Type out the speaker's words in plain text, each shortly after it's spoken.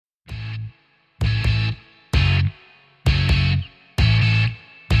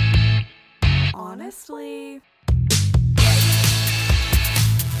Honestly.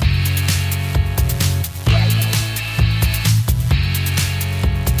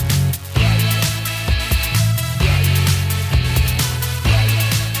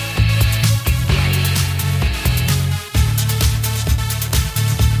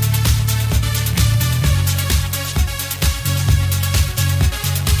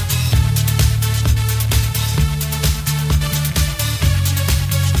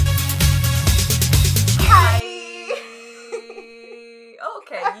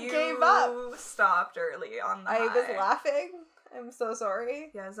 Stopped early on the I was high. laughing. I'm so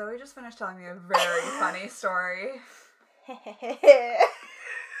sorry. Yeah, Zoe just finished telling me a very funny story. I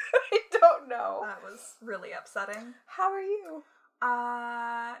don't know. That was really upsetting. How are you?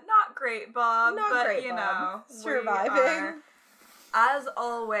 Not great, Bob. Not but great, you Bob. know, Surviving. We are, as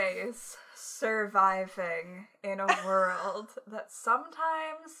always, surviving in a world that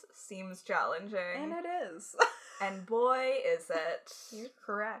sometimes seems challenging. And it is. And boy, is it. You're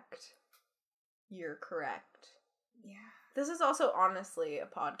correct. You're correct. Yeah. This is also honestly a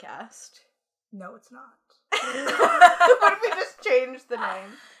podcast. No, it's not. What if we just changed the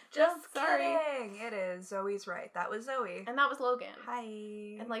name? Just sorry. kidding. It is. Zoe's right. That was Zoe. And that was Logan. Hi.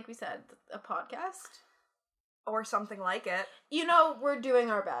 And like we said, a podcast. Or something like it. You know, we're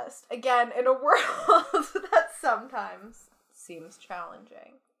doing our best. Again, in a world that sometimes seems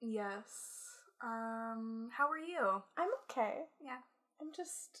challenging. Yes. How are you? I'm okay. Yeah. I'm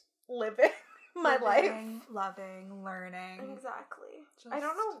just living my life. Loving, learning. Exactly. I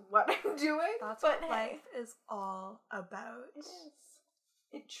don't know what I'm doing, That's but what life is all about. It is.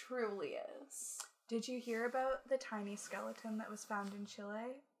 It truly is. Did you hear about the tiny skeleton that was found in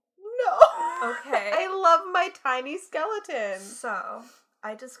Chile? No. Okay. I love my tiny skeleton. So,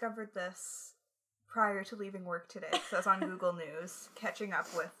 I discovered this prior to leaving work today. So I was on Google News, catching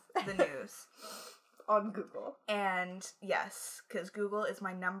up with the news. On Google. And yes, because Google is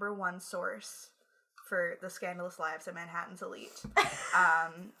my number one source for the scandalous lives of Manhattan's elite.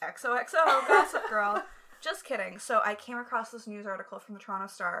 XOXO, Gossip Girl. Just kidding. So I came across this news article from the Toronto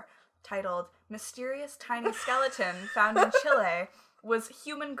Star titled, "Mysterious Tiny Skeleton Found in Chile Was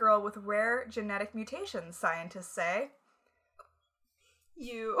Human Girl with Rare Genetic Mutations, Scientists Say."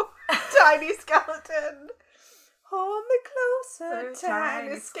 You, tiny skeleton. Hold me closer,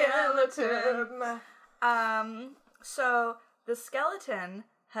 tiny skeleton. So the skeleton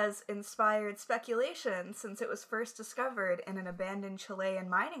has inspired speculation since it was first discovered in an abandoned Chilean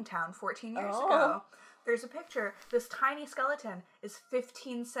mining town 14 years ago. There's a picture. This tiny skeleton is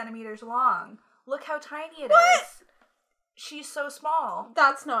 15 centimeters long. Look how tiny it is. She's so small.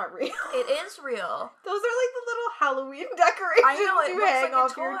 That's not real. It is real. Those are like the little Halloween decorations I know, it you looks hang like a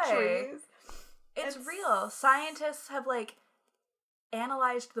off your toy. trees. It's real. Scientists have, like,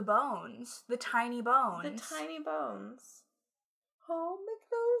 analyzed the bones. The tiny bones. The tiny bones. Hold me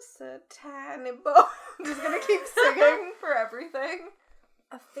closer, tiny bones. Just gonna keep singing for everything.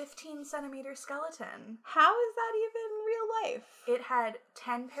 A 15 centimeter skeleton. How is that even real life? It had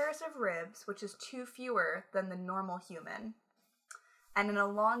 10 pairs of ribs, which is 2 fewer than the normal human, and an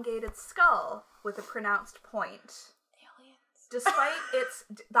elongated skull with a pronounced point. Aliens. Despite its...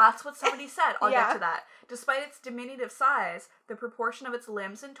 That's what somebody said. I'll Yeah. get to that. Despite its diminutive size, the proportion of its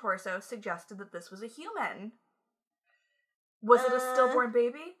limbs and torso suggested that this was a human. Was it a stillborn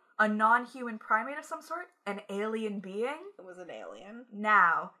baby? A non-human primate of some sort? An alien being? It was an alien.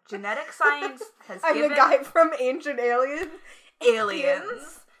 Now, genetic science has I'm given... the guy from Ancient Aliens.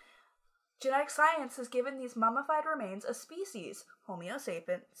 Aliens. Genetic science has given these mummified remains a species. Homo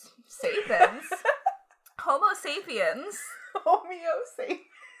sapiens. Homo sapiens. Homo sapiens.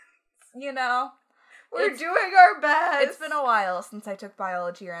 You know? We're doing our best. It's been a while since I took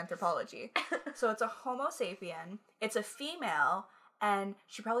biology or anthropology. So it's a Homo sapien. It's a female, and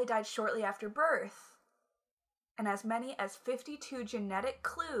she probably died shortly after birth. And as many as 52 genetic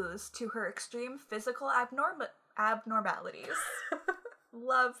clues to her extreme physical abnormalities.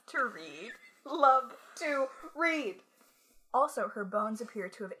 Love to read. Love to read. Also, her bones appear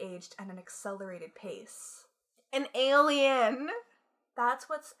to have aged at an accelerated pace. An alien. That's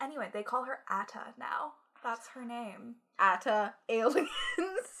what's... Anyway, they call her Atta now. That's her name. Atta aliens. They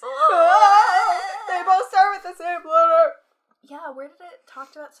both start with the same letter. Yeah, where did it...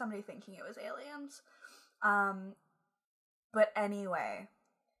 Talked about somebody thinking it was aliens. But anyway,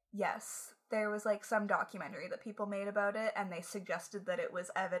 yes, there was like some documentary that people made about it, and they suggested that it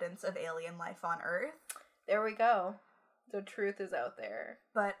was evidence of alien life on Earth. There we go. The truth is out there.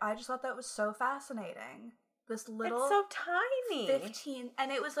 But I just thought that was so fascinating. This little... It's so tiny. 15...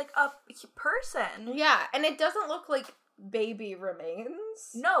 And it was like a person. Yeah, and it doesn't look like baby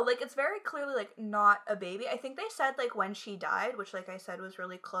remains. No, like, it's very clearly, like, not a baby. I think they said, like, when she died, which, like I said, was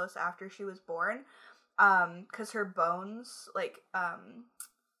really close after she was born, because her bones, like,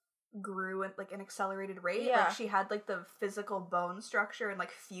 grew at, like, an accelerated rate. Yeah. Like, she had, like, the physical bone structure and,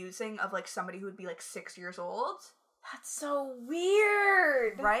 like, fusing of, like, somebody who would be, like, 6 years old. That's so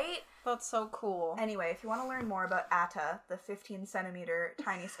weird. Right? That's so cool. Anyway, if you want to learn more about Atta, the 15-centimeter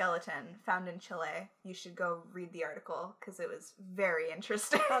tiny skeleton found in Chile, you should go read the article, because it was very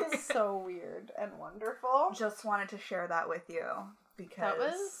interesting. That's so weird and wonderful. Just wanted to share that with you, because... That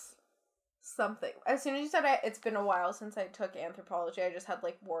was something. As soon as you said it's been a while since I took anthropology, I just had,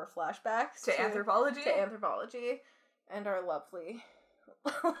 like, war flashbacks. To anthropology? To anthropology. And our lovely,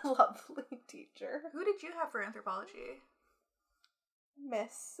 lovely teacher. Who did you have for anthropology?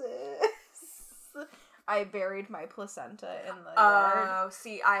 Mrs. I buried my placenta in the yard. Oh,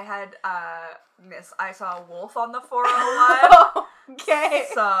 see, I had, Miss, I saw a wolf on the 401. Okay.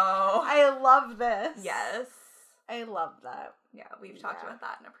 So. I love this. Yes. I love that. Yeah, we've talked about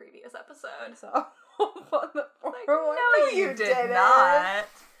that in a previous episode. So, on the 401. No, you did not.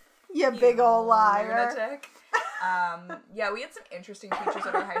 You big ol' liar. Lunatic. Yeah, we had some interesting teachers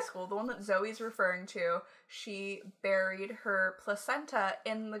at our high school. The one that Zoe's referring to, she buried her placenta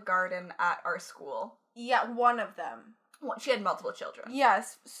in the garden at our school. Yeah, one of them. Well, she had multiple children.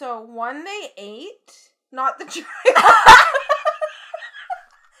 Yes, so one they ate, not the child.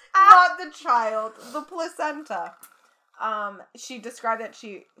 Not the child, the placenta. She described that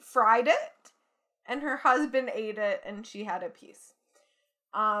she fried it, and her husband ate it, and she had a piece.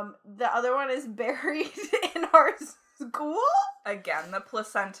 The other one is buried in our school. Again, the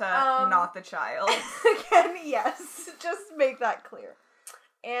placenta, not the child. Again, yes. Just make that clear.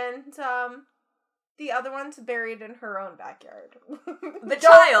 And, the other one's buried in her own backyard. The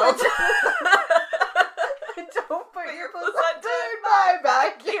child! Don't put your placenta in my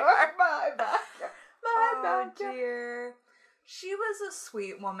backyard. My backyard. My backyard. Oh, dear. She was a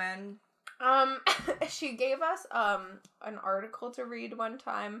sweet woman. She gave us, an article to read one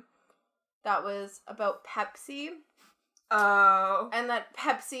time that was about Pepsi. Oh. And that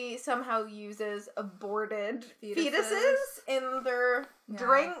Pepsi somehow uses aborted fetuses in their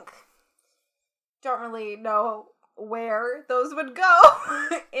drink. Don't really know where those would go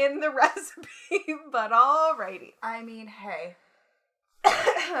in the recipe, but alrighty. I mean, hey.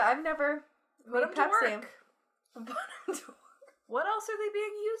 I've never Put them to Pepsi. work. Put 'em to work. What else are they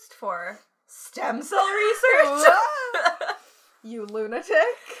being used for? Stem cell research? You lunatic.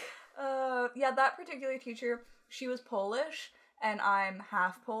 Yeah, that particular teacher, she was Polish, and I'm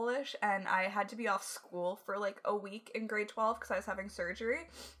half Polish, and I had to be off school for like a week in grade 12 because I was having surgery,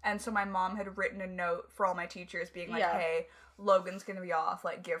 and so my mom had written a note for all my teachers being like, hey, Logan's gonna be off,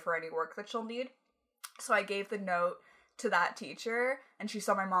 like, give her any work that she'll need. So I gave the note to that teacher, and she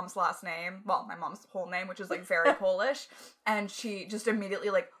saw my mom's last name, well, my mom's whole name, which is, like, very Polish, and she just immediately,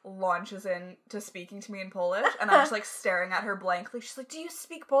 like, launches into speaking to me in Polish, and I'm just, like, staring at her blankly. She's like, do you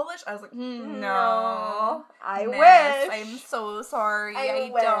speak Polish? I was like, no. I miss, wish. I'm so sorry, I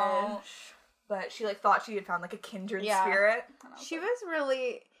wish. don't. But she, like, thought she had found, like, a kindred spirit. She was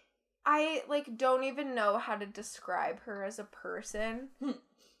really... I, like, don't even know how to describe her as a person.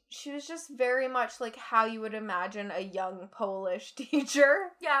 She was just very much like how you would imagine a young Polish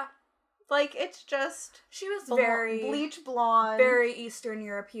teacher. Yeah. Like, it's just... She was very... bleach blonde. Very Eastern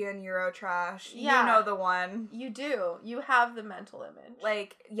European Eurotrash. Yeah. You know the one. You do. You have the mental image.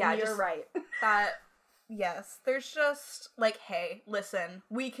 Like, yeah, You're just right. that... Yes. There's just, like, hey, listen,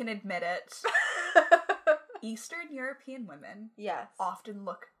 we can admit it. Eastern European women often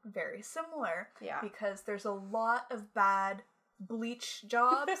look very similar. Yeah. Because there's a lot of bad bleach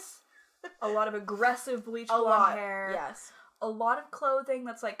jobs. A lot of aggressive bleach blonde hair. Yes. A lot of clothing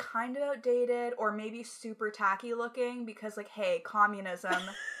that's, like, kind of outdated or maybe super tacky looking because, like, hey, communism.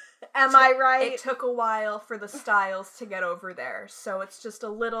 Am I right? It took a while for the styles to get over there. So it's just a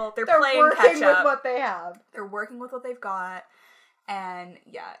little... They're playing working catch up. with what they have. They're working with what they've got. And,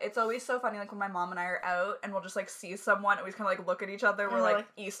 yeah, it's always so funny, like, when my mom and I are out and we'll just, like, see someone and we just kind of, like, look at each other. We're, like,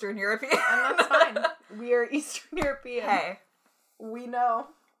 Eastern European. And that's fine. We are Eastern European. Hey. We know.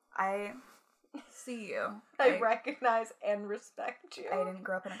 I see you. I recognize and respect you. I didn't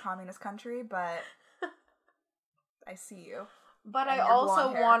grow up in a communist country, but I see you. But I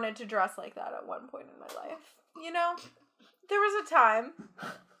also wanted to dress like that at one point in my life. You know, there was a time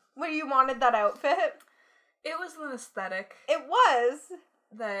when you wanted that outfit. It was an aesthetic. It was.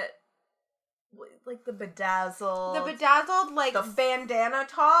 That, like, the bedazzled. Like, the bandana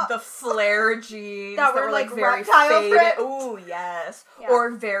top. The flare jeans. that were, like, very reptile faded. print. Ooh, yes. Yeah. Or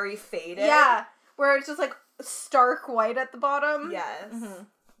very faded. Yeah. Where it's just, like, stark white at the bottom. Yes. Mm-hmm.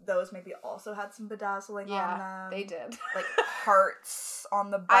 Those maybe also had some bedazzling on them. They did. Like hearts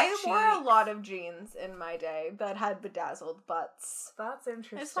on the butt I cheeks. wore a lot of jeans in my day that had bedazzled butts. That's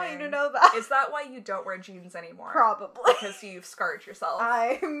interesting. I just want you to know that. Is that why you don't wear jeans anymore? Probably. Because you've scarred yourself.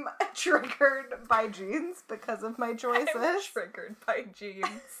 I'm triggered by jeans because of my choices. I'm triggered by jeans.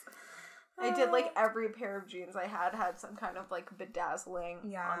 I did, like, every pair of jeans I had some kind of, like,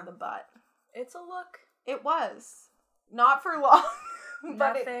 bedazzling on the butt. It's a look. It was. Not for long,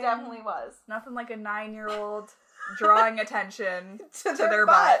 but it Nothing- definitely was. Nothing like a 9-year-old drawing attention To their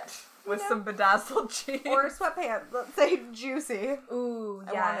butt with some bedazzled jeans. Or sweatpants, let's say juicy. Ooh,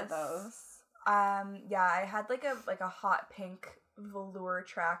 I yes. wanted those. Yeah, I had like a hot pink velour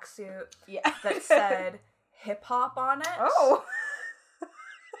tracksuit Yeah. that said hip hop on it. Oh.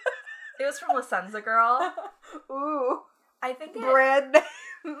 It was from La Senza Girl. Ooh. I think it... Brand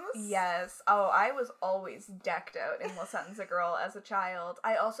names. Yes. Oh, I was always decked out in La Senza Girl as a child.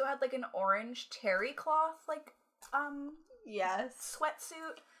 I also had like an orange terry cloth, like, Yes.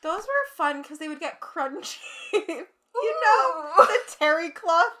 sweatsuit. Those were fun because they would get crunchy. You know, the terry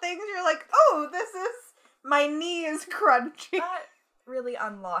cloth things, you're like, oh, my knee is crunchy. That really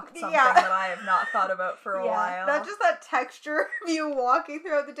unlocked something Yeah. that I have not thought about for a while. Not just that texture of you walking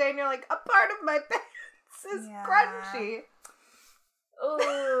throughout the day and you're like, a part of my pants is crunchy.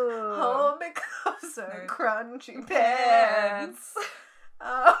 Ooh. Oh, because of There's crunchy pants.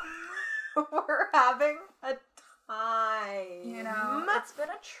 We're having a time. You know, it's been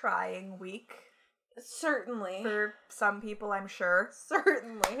a trying week Certainly. for some people, I'm sure.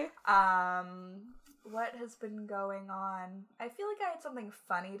 Certainly. What has been going on? I feel like I had something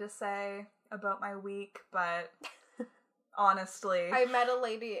funny to say about my week, but honestly, I met a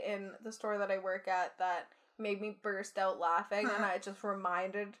lady in the store that I work at that made me burst out laughing, and I just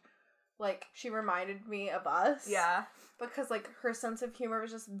she reminded me of us. yeah. Because, like, her sense of humor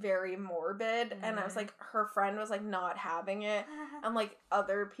was just very morbid, and I was like, her friend was, like, not having it, and, like,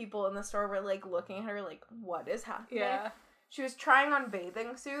 other people in the store were, like, looking at her, like, what is happening? Yeah. She was trying on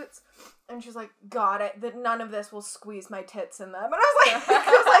bathing suits, and she was like, got it, that none of this will squeeze my tits in them. And I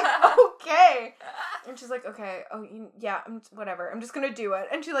was like, okay. And she's like, okay, whatever, I'm just gonna do it.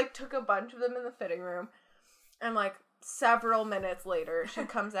 And she, like, took a bunch of them in the fitting room, and, like, several minutes later, she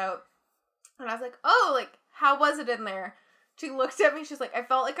comes out, and I was like, oh, like, how was it in there? She looked at me, she's like, I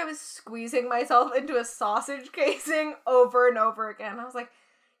felt like I was squeezing myself into a sausage casing over and over again. I was like,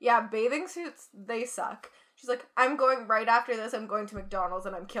 yeah, bathing suits, they suck. She's like, I'm going right after this, I'm going to McDonald's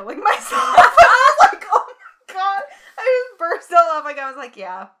and I'm killing myself. I was like, oh my god. I just burst out laughing. I was like,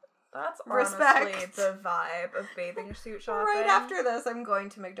 yeah. That's Respect. honestly the vibe of bathing suit shopping. Right after this, I'm going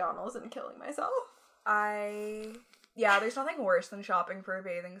to McDonald's and killing myself. Yeah, there's nothing worse than shopping for a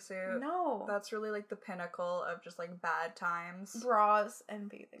bathing suit. No. That's really, like, the pinnacle of just, like, bad times. Bras and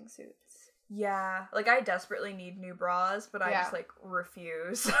bathing suits. Yeah. Like, I desperately need new bras, but I Yeah. just, like,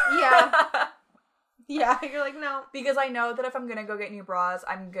 refuse. Yeah. Yeah, you're like, no. Because I know that if I'm gonna go get new bras,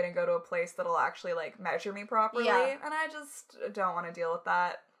 I'm gonna go to a place that'll actually, like, measure me properly. Yeah. And I just don't want to deal with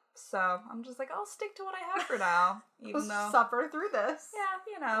that. So, I'm just like, I'll stick to what I have for now. Even though... Suffer through this.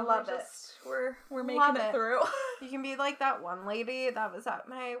 Yeah, you know. Love We're making Love it it. through. You can be like that one lady that was at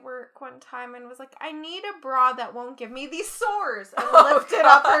my work one time and was like, I need a bra that won't give me these sores. And lifted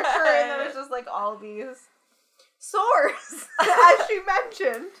up her shirt and there was just like all these sores, as she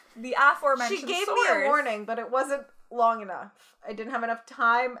mentioned. The aforementioned She gave sores. me a warning, but it wasn't long enough. I didn't have enough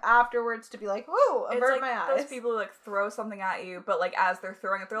time afterwards to be like, whoa, It's avert like my eyes. those people who, like, throw something at you, but, like, as they're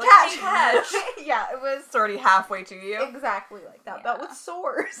throwing it, they're like, Catch! "Hey, catch!" Yeah, it was It's already halfway to you. exactly like that, but with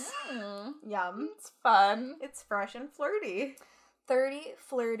sores. Yum. It's fun. It's fresh and flirty. 30,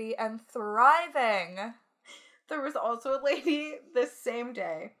 flirty, and thriving. There was also a lady this same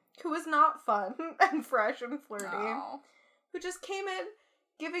day who was not fun and fresh and flirty, Oh. who just came in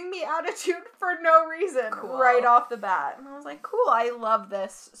giving me attitude for no reason Cool. right off the bat. And I was like, cool, I love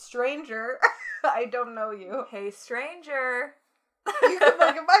this. Stranger, I don't know you. Hey, stranger. You can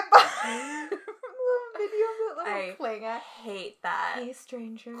look at my butt. Little video of that little I playing at. hate that. Hey,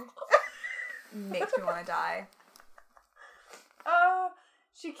 stranger. Makes me want to die.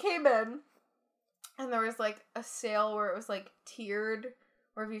 She came in, and there was, like, a sale where it was, like, tiered,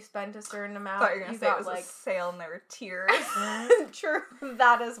 where if you spent a certain I amount, thought you were going you to say it got, was like... a sale and there were tears. True,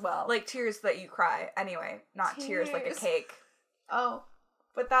 that as well. Like, tears that you cry. Anyway, not tears like a Tears. cake. Oh,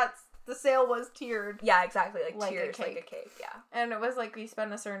 but the sale was tiered. Yeah, exactly. Like Like a tears like a cake. cake, yeah. And it was like, you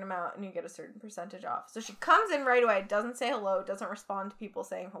spend a certain amount and you get a certain percentage off. So she comes in right away, doesn't say hello, doesn't respond to people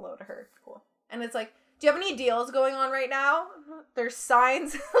saying hello to her. Cool. And it's like, do you have any deals going on right now? There's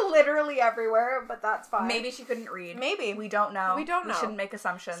signs literally everywhere, but that's fine. Maybe she couldn't read. Maybe. We don't know. We don't know. We shouldn't make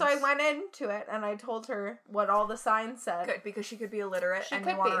assumptions. So I went into it and I told her what all the signs said. Good, because she could be illiterate She and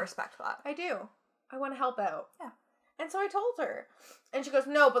could you want be. to respect that. I do. I want to help out. Yeah. And so I told her. And she goes,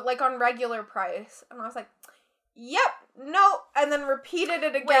 no, but like on regular price. And I was like, yep, no. And then repeated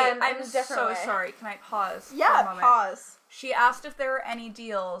it again. Wait, in I'm a different so way. sorry. Can I pause for a Yeah, moment? pause. She asked if there were any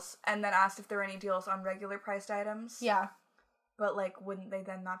deals, and then asked if there were any deals on regular priced items. Yeah. But, like, wouldn't they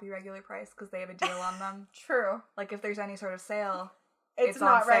then not be regular price because they have a deal on them? True. Like, if there's any sort of sale, It's on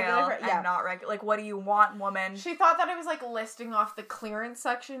not sale regular. and Yeah. not regular. Like, what do you want, woman? She thought that I was like listing off the clearance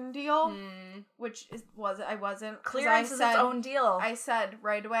section deal, Mm. which I wasn't. 'Cause Clearance I is said, its own deal. I said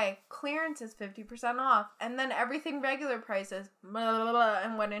right away, clearance is 50% off, and then everything regular prices, blah, blah, blah,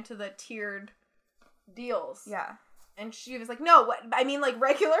 and went into the tiered deals. Yeah. And she was like, no, what? I mean, like,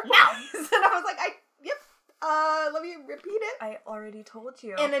 regular price. And I was like, yep. Let me repeat it. I already told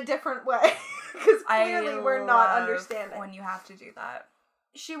you. In a different way. Because clearly we're not love understanding. when you have to do that.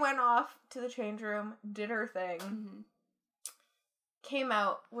 She went off to the change room, did her thing, Mm-hmm. came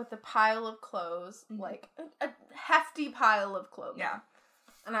out with a pile of clothes, Mhm. like, a hefty pile of clothes. Yeah.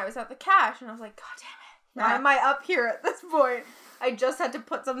 And I was at the cash, and I was like, God damn it. Why am I up here at this point? I just had to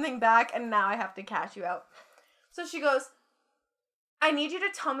put something back, and now I have to cash you out. So she goes, I need you to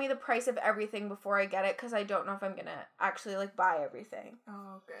tell me the price of everything before I get it, because I don't know if I'm going to actually, like, buy everything.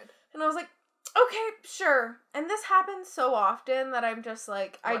 Oh, good. And I was like, okay, sure. And this happens so often that I'm just,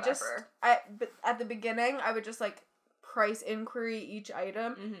 like, Whatever. but at the beginning, I would just, like, price inquiry each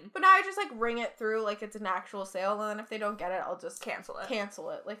item. Mm-hmm. But now I just, like, ring it through like it's an actual sale, and then if they don't get it, I'll just Cancel it. cancel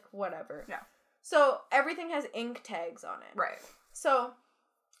it, like, whatever. Yeah. So everything has ink tags on it. Right. So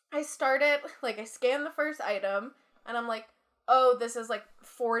I started, like, I scanned the first item, and I'm like, oh, this is, like,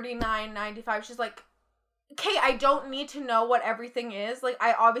 $49.95. She's like, okay, I don't need to know what everything is. Like,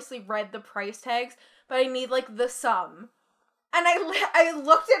 I obviously read the price tags, but I need, like, the sum. And I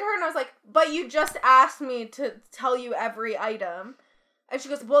looked at her, and I was like, but you just asked me to tell you every item. And she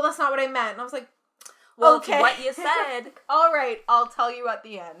goes, well, that's not what I meant. And I was like, Well, okay. it's what you said. All right, I'll tell you at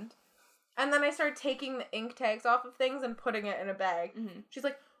the end. And then I started taking the ink tags off of things and putting it in a bag. Mm-hmm. She's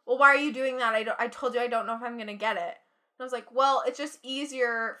like, well, why are you doing that? I told you I don't know if I'm going to get it. And I was like, well, it's just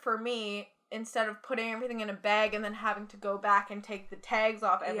easier for me instead of putting everything in a bag and then having to go back and take the tags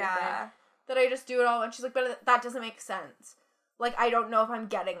off everything. Yeah. That I just do it all. And she's like, but that doesn't make sense. Like, I don't know if I'm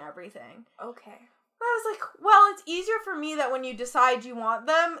getting everything. Okay. And I was like, well, it's easier for me that when you decide you want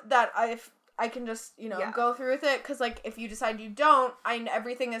them, that I can just, go through with it. Because, like, if you decide you don't,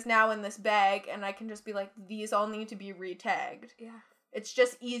 everything is now in this bag, and I can just be like, these all need to be re-tagged. Yeah. It's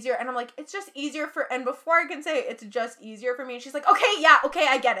just easier. And I'm like, it's just easier and before I can say it's just easier for me, she's like, okay, yeah, okay,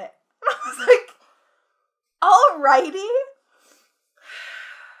 I get it. And I was like, alrighty.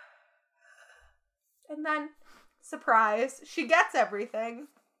 And then, surprise, she gets everything.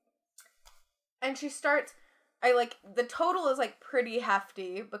 And she starts, the total is, like, pretty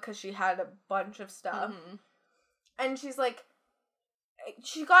hefty because she had a bunch of stuff. Mm-hmm. And she's like,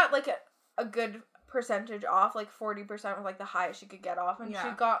 she got, like, a good percentage off, like 40% was, like, the highest she could get off. And she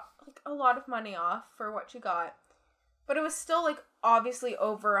got, like, a lot of money off for what she got. But it was still, like, obviously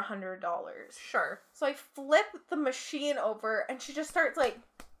over $100. Sure. So I flip the machine over, and she just starts, like,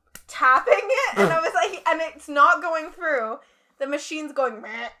 tapping it, and I was like, and it's not going through. The machine's going,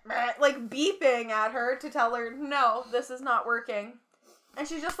 meh, meh, like, beeping at her to tell her, no, this is not working. And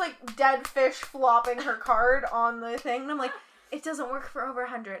she's just, like, dead fish flopping her card on the thing, and I'm like, it doesn't work for over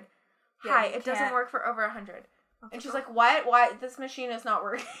 100. Yeah, Hi, you it doesn't can't. work for over 100. Okay. And she's like, what? Why? This machine is not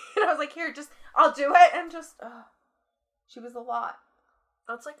working. And I was like, here, I'll do it, and she was a lot.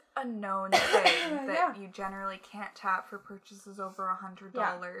 That's, like, a known thing that Yeah. you generally can't tap for purchases over $100.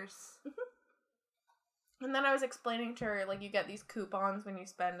 Yeah. And then I was explaining to her, like, you get these coupons when you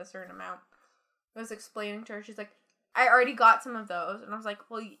spend a certain amount. I was explaining to her, she's like, I already got some of those. And I was like,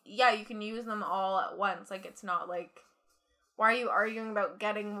 well, yeah, you can use them all at once. Like, it's not like, why are you arguing about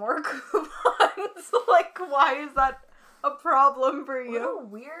getting more coupons? Like, why is that a problem for you?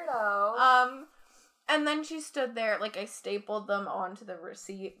 What a weirdo. And then she stood there, like, I stapled them onto the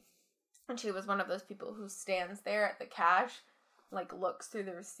receipt. And she was one of those people who stands there at the cash, like, looks through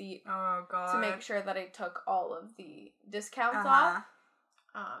the receipt. Oh, God. To make sure that I took all of the discounts Uh-huh.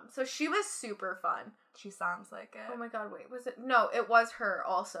 off. So she was super fun. She sounds like it. Oh my god, wait, was it? No, it was her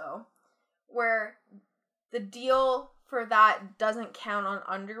also. Where the deal for that doesn't count on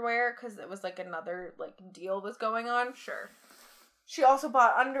underwear, because it was, like, another, like, deal was going on. Sure. She also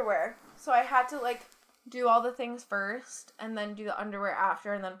bought underwear. So I had to, like, do all the things first and then do the underwear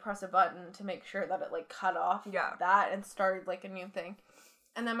after and then press a button to make sure that it, like, cut off that and started, like, a new thing.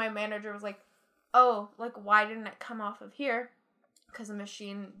 And then my manager was like, oh, like, why didn't it come off of here? Because the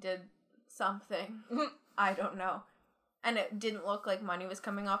machine did something. I don't know. And it didn't look like money was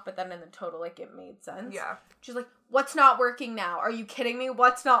coming off, but then in the total, like, it made sense. Yeah. She's like, what's not working now? Are you kidding me?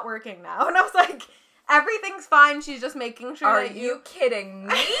 What's not working now? And I was like, everything's fine. She's just making sure Are that you kidding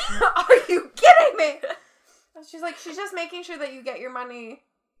me? Are you kidding me? She's like, she's just making sure that you get your money,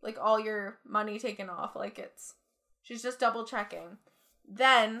 like, all your money taken off. Like, she's just double checking.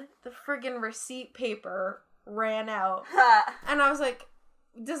 Then the friggin' receipt paper ran out. And I was like,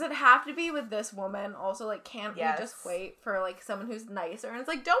 does it have to be with this woman? Also, like, can't we just wait for, like, someone who's nicer? And it's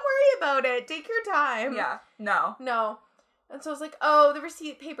like, don't worry about it. Take your time. Yeah. No. And so I was like, oh, the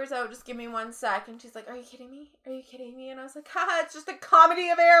receipt paper's out. Just give me 1 sec. And she's like, are you kidding me? Are you kidding me? And I was like, haha, it's just a comedy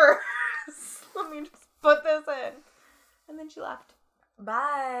of errors. Let me just put this in. And then she left.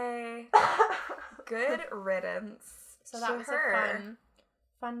 Bye. Good riddance. So that was a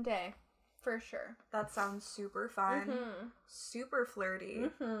fun day. For sure. That sounds super fun. Mm-hmm. Super flirty.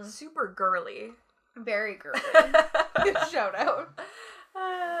 Mm-hmm. Super girly. Very girly. Shout out.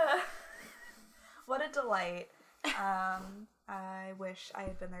 What a delight. I wish I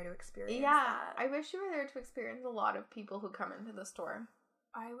had been there to experience that. I wish you were there to experience a lot of people who come into the store.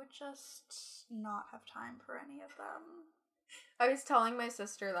 I would just not have time for any of them. I was telling my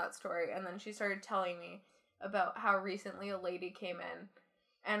sister that story, and then she started telling me about how recently a lady came in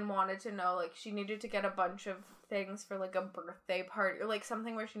and wanted to know, like, she needed to get a bunch of things for, like, a birthday party, or, like,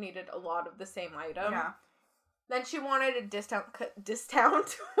 something where she needed a lot of the same item. Yeah. Then she wanted a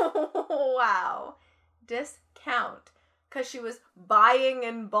discount. Wow. Discount. Because she was buying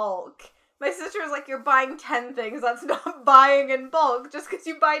in bulk. My sister was like, you're buying 10 things. That's not buying in bulk just because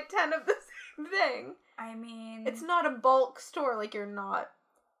you buy 10 of the same thing. I mean... It's not a bulk store. Like, you're not...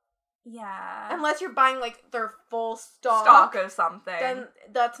 Yeah. Unless you're buying, like, their full stock of something. Then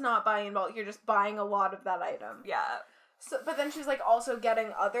that's not buying in bulk. You're just buying a lot of that item. Yeah. So, but then she's, like, also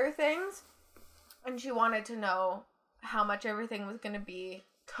getting other things. And she wanted to know how much everything was going to be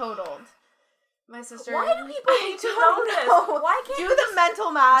totaled. My sister... Why do people need to know this? Why can't do you the mental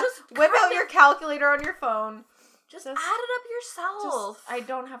math? just Whip out kind your calculator on your phone. Just add it up yourself. I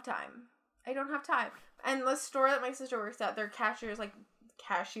don't have time. And the store that my sister works at, their cash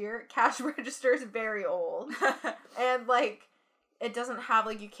register is very old. And, like, it doesn't have,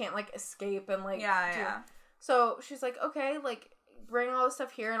 like, you can't, like, escape and, like... Yeah. So she's like, okay, like, bring all the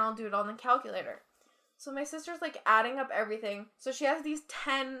stuff here and I'll do it on the calculator. So my sister's, like, adding up everything. So she has these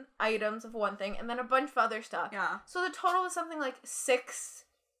 10 items of one thing and then a bunch of other stuff. Yeah. So the total is something like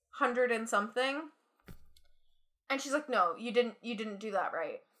 600 and something. And she's like, no, you didn't do that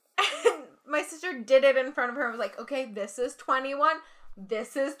right. And my sister did it in front of her and was like, okay, this is 21.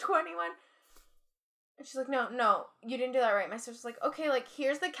 This is 21. And she's like, no, you didn't do that right. My sister's like, okay, like,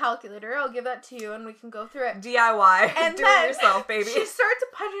 here's the calculator. I'll give that to you and we can go through it. DIY. And do then it yourself, baby. She starts to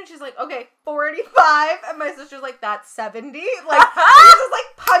punch and she's like, okay, 45. And my sister's like, that's 70. Like, she's just,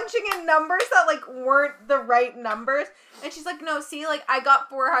 like, punching in numbers that, like, weren't the right numbers. And she's like, no, see, like, I got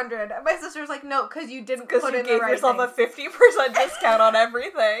 400. And my sister's like, no, because you didn't put in the right thing. Because you gave yourself a 50% discount on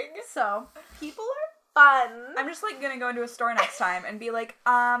everything. So, people are fun. I'm just, like, gonna go into a store next time and be like,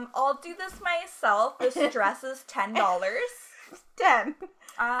 I'll do this myself. This dress is $10. 10.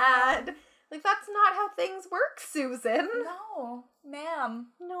 And, like, that's not how things work, Susan. No, ma'am.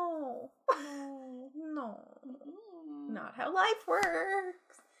 No. Not how life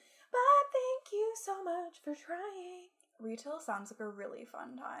works. But thank you so much for trying. Retail sounds like a really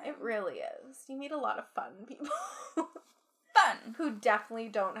fun time. It really is. You meet a lot of fun people. Fun. Who definitely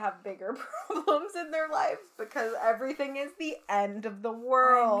don't have bigger problems in their lives because everything is the end of the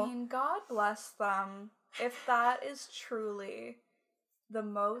world. I mean, God bless them. If that is truly the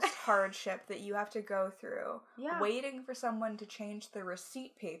most hardship that you have to go through, waiting for someone to change the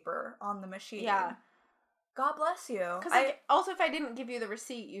receipt paper on the machine. Yeah. God bless you. Because also, if I didn't give you the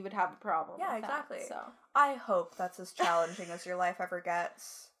receipt, you would have a problem. Yeah, with exactly. That, so I hope that's as challenging as your life ever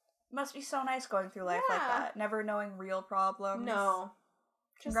gets. Must be so nice going through life like that, never knowing real problems. No.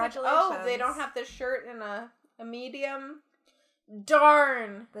 Congratulations. Like, oh, they don't have this shirt in a medium.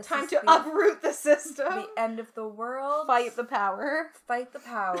 Darn. Time to uproot the system. The end of the world. Fight the power.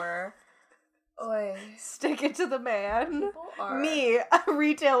 Oi. Stick it to the man. People are... Me, a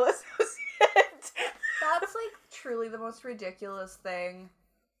retail associate. That's, like, truly the most ridiculous thing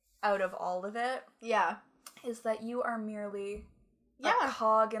out of all of it. Yeah. Is that you are merely a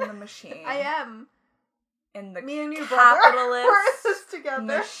cog in the machine. I am. In the Me and you capitalist together.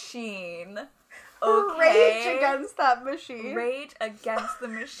 machine Okay. Rage against that machine. Rage against the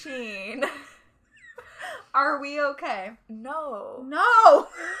machine. Are we okay? No. No!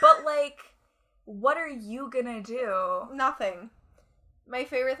 But, like, what are you gonna do? Nothing. My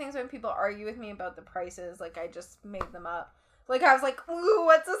favorite things when people argue with me about the prices, like, I just made them up. Like, I was like, ooh,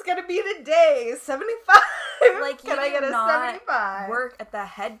 what's this gonna be today? 75? Like, Can you I get do a not 75? work at the No.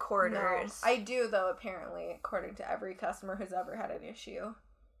 headquarters. I do, though, apparently, according to every customer who's ever had an issue.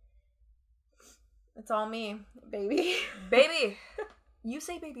 It's all me, baby. Baby. You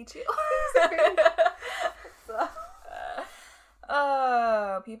say baby, too.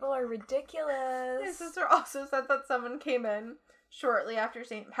 Oh, people are ridiculous. My sister also said that someone came in shortly after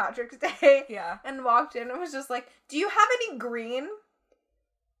St. Patrick's Day Yeah. and walked in and was just like, do you have any green?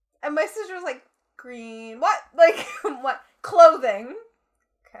 And my sister was like, green? What? Like, what? Clothing.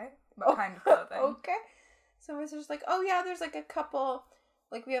 Okay. What kind of clothing? Okay. So my sister's like, oh yeah, there's like a couple,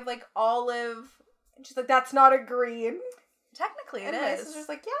 like we have like olive. And she's like, that's not a green. Technically, it And my is. sister's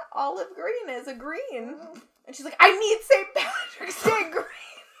like, yeah, olive green is a green. And she's like, I need St. Patrick's Day green.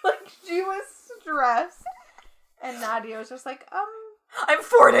 Like, she was stressed. And Nadia was just like, I'm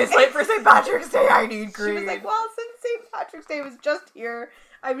 4 days late for St. Patrick's Day. I need green. She was like, well, since St. Patrick's Day was just here,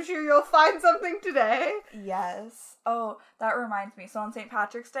 I'm sure you'll find something today. Yes. Oh, that reminds me. So on St.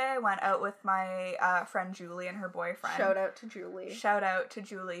 Patrick's Day, I went out with my friend Julie and her boyfriend. Shout out to Julie. Shout out to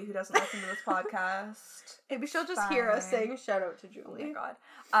Julie, who doesn't listen to this podcast. Maybe she'll just hear us Fine. saying shout out to Oh Julie. my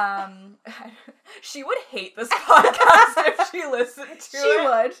god. She would hate this podcast if she listened to She it.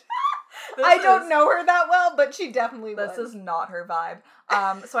 would. I don't know her that well, but she definitely would. This is not her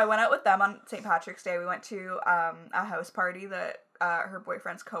vibe. So I went out with them on St. Patrick's Day. We went to a house party that her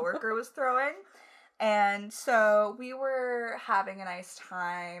boyfriend's coworker was throwing. And so we were having a nice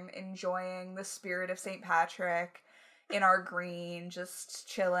time, enjoying the spirit of St. Patrick in our green, just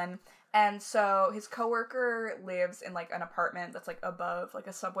chilling. And so his coworker lives in like an apartment that's like above like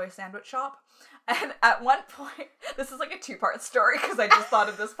a Subway sandwich shop. And at one point, this is like a 2-part story because I just thought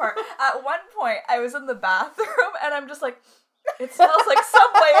of this part. At one point, I was in the bathroom and I'm just like, it smells like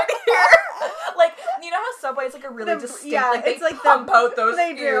Subway in here. Like, you know how Subway is like a really distinct, like they it's like pump out those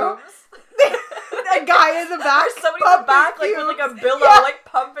they do. fumes. A guy in the back. There's somebody in the back, like with like a billow, Yeah. like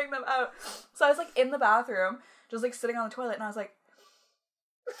pumping them out. So I was like in the bathroom, just like sitting on the toilet, and I was like,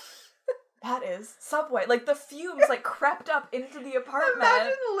 that is Subway. Like the fumes like crept up into the apartment.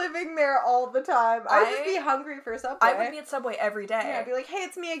 Imagine living there all the time. I'd just I- be hungry for Subway. I would be at Subway every day. Yeah, I'd be like, hey,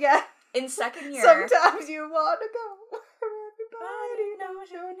 it's me again. In second year. Sometimes you want to go where everybody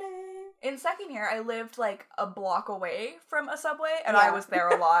knows your name. In second year, I lived like a block away from a Subway, and Yeah. I was there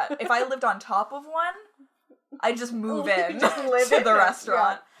a lot. If I lived on top of one, I'd just move in Just live to in the it,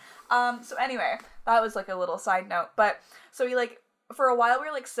 restaurant. So anyway, that was like a little side note. But so we like for a while we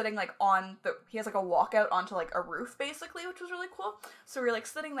were like sitting like on the he has like a walkout onto like a roof basically, which was really cool. So we were like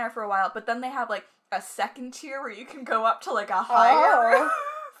sitting there for a while, but then they have like a second tier where you can go up to like a higher roof.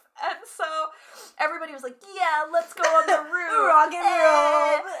 And so everybody was like, yeah, let's go on the roof. Rock and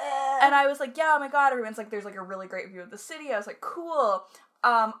roll. And I was like, yeah, oh my god, everyone's like, there's like a really great view of the city. I was like, cool.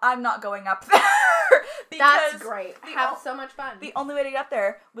 I'm not going up there. Because That's great. the Have o- so much fun. the only way to get up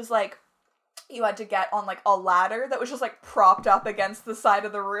there was like, you had to get on like a ladder that was just like propped up against the side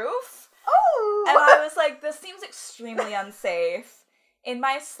of the roof. Oh! And I was like, this seems extremely unsafe. In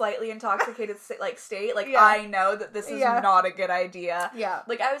my slightly intoxicated state, like, Yeah. I know that this is Yeah. not a good idea. Yeah.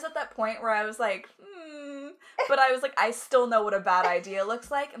 Like, I was at that point where I was like, but I was like, I still know what a bad idea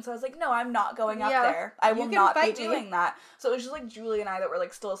looks like, and so I was like, no, I'm not going up Yeah. there. I will You can not be fight me. doing that. So it was just like Julie and I that were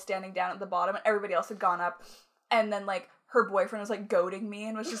like still standing down at the bottom, and everybody else had gone up, and then like her boyfriend was like goading me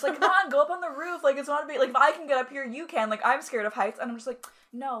and was just like, come on, go up on the roof, like it's not a big, like if I can get up here, you can, like I'm scared of heights, and I'm just like,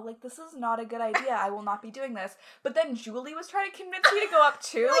 no, like this is not a good idea, I will not be doing this. But then Julie was trying to convince me to go up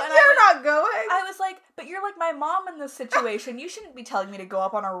too, Like, and you're not going. I was like, but you're like my mom in this situation, you shouldn't be telling me to go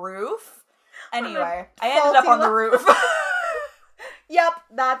up on a roof. Anyway, I ended up on the roof. Yep,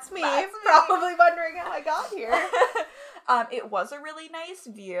 that's me. That's me. Probably wondering how I got here. It was a really nice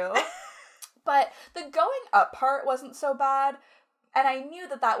view, but the going up part wasn't so bad, and I knew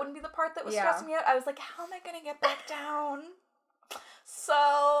that that wouldn't be the part that was Yeah. stressing me out. I was like, how am I gonna get back down? So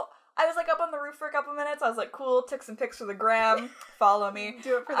I was like up on the roof for a couple minutes. I was like, cool, took some pics for the gram. Follow me.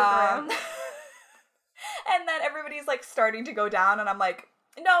 Do it for the gram. And then everybody's like starting to go down, and I'm like,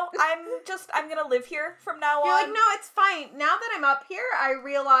 no, I'm gonna live here from now You're on. like, no, it's fine. Now that I'm up here, I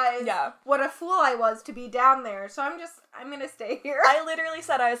realize Yeah. what a fool I was to be down there. So I'm gonna stay here. I literally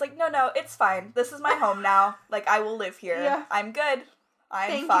said, I was like, no, it's fine. This is my home now. Like, I will live here. Yeah. I'm good. I'm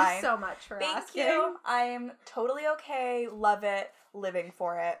Thank fine. you so much for Thank asking. you. I'm totally okay. Love it. Living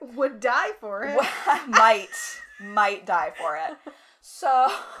for it. Would die for it. Might die for it.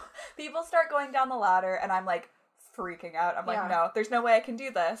 So people start going down the ladder and I'm like freaking out. I'm like, no, there's no way I can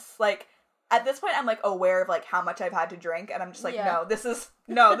do this. Like at this point I'm like aware of like how much I've had to drink and I'm just like, no, this is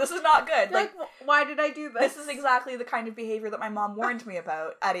not good. Like, why did I do this? This is exactly the kind of behavior that my mom warned me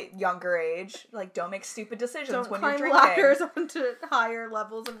about at a younger age. Like, don't make stupid decisions when you're drinking. Don't climb ladders onto higher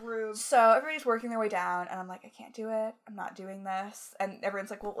levels of roofs. So everybody's working their way down, and I'm like, I can't do it. I'm not doing this. And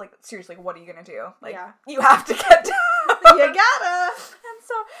everyone's like, well, like, seriously, what are you gonna do? Like, you have to get down. You gotta. And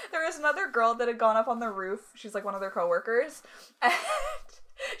so there was another girl that had gone up on the roof. She's like one of their coworkers. And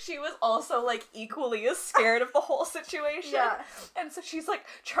she was also like equally as scared of the whole situation. Yeah. And so she's like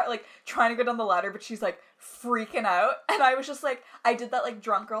trying to go down the ladder, but she's like freaking out. And I was just like, I did that like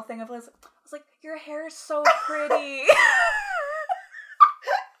drunk girl thing of I was like, your hair is so pretty.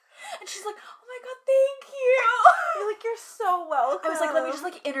 And she's like, oh my god, thank you. You're like, you're so welcome. I was like, let me just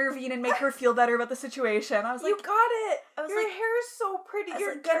like intervene and make her feel better about the situation. I was like, you got it. I was your like, hair is so pretty.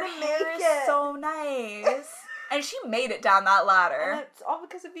 You're like, gonna your make hair it. is so nice. And she made it down that ladder. And it's all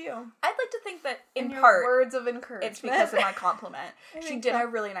because of you. I'd like to think that in your part words of encouragement. it's because of my compliment. She did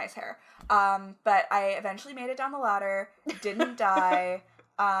have really nice hair. But I eventually made it down the ladder, didn't die,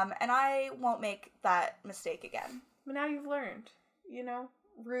 and I won't make that mistake again. But now you've learned, you know,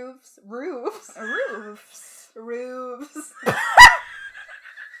 roofs. Roofs. That's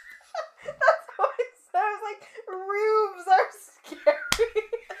what I said. I was like, roofs are scary.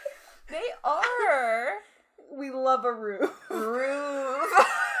 They are. We love a roof. Roof.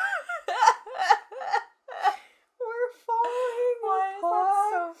 We're falling Why apart. is that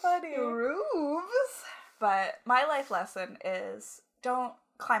so funny? Roofs. But my life lesson is don't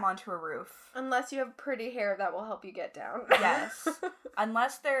climb onto a roof. Unless you have pretty hair that will help you get down. Yes.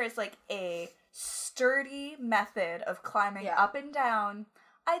 Unless there is like a sturdy method of climbing up and down,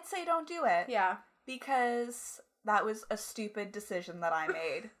 I'd say don't do it. Yeah. Because that was a stupid decision that I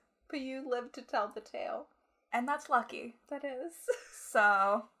made. But you live to tell the tale. And that's lucky. That is.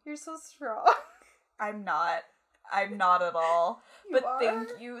 So. You're so strong. I'm not at all. But thank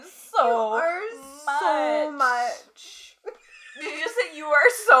you You so are much. so much. Did you just say you are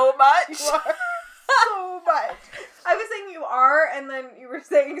so much? You are so much. I was saying you are, and then you were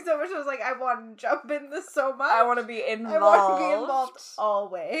saying so much. I was like, I want to jump in this so much. I want to be involved. I want to be involved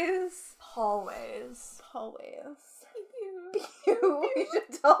always. Always. Always. We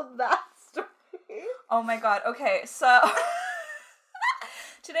should tell that story. Oh my god. Okay, so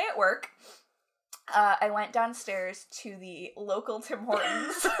today at work, I went downstairs to the local Tim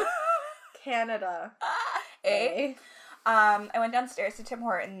Hortons. Canada. I went downstairs to Tim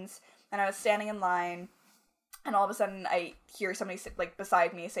Hortons, and I was standing in line, and all of a sudden I hear somebody like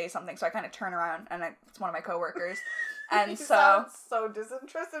beside me say something, so I kind of turn around, and it's one of my coworkers. And you so sound so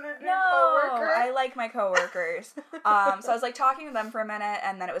disinterested in your coworker. I like my coworkers. So I was like talking to them for a minute,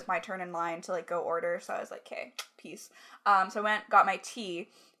 and then it was my turn in line to like go order. So I was like, okay, peace. So I went, got my tea,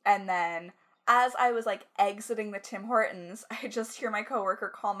 and then as I was like exiting the Tim Hortons, I just hear my coworker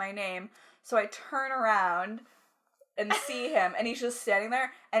call my name. So I turn around and see him, and he's just standing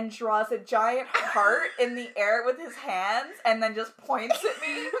there and draws a giant heart in the air with his hands, and then just points at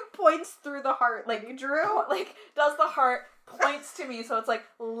me. Points through the heart like he drew. Like, does the heart, points to me, so it's like,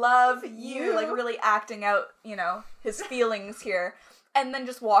 love you, like really acting out, you know, his feelings here, and then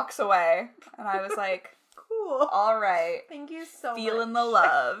just walks away. And I was like, cool. All right. Thank you so much. Feeling the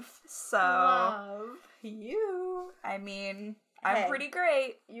love. So. Love you. I mean, I'm pretty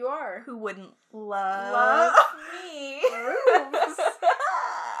great. You are. Who wouldn't love me? Roofs.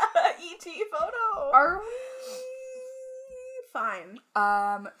 E.T. photo. Are we fine?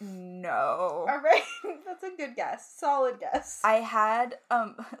 No. Alright. That's a good guess. Solid guess. I had,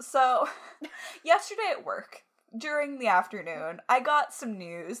 so, yesterday at work, during the afternoon, I got some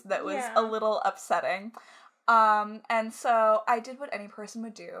news that was a little upsetting. And so I did what any person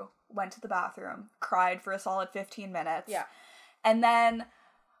would do. Went to the bathroom, cried for a solid 15 minutes. Yeah. And then,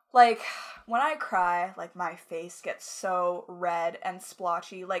 like, when I cry, like, my face gets so red and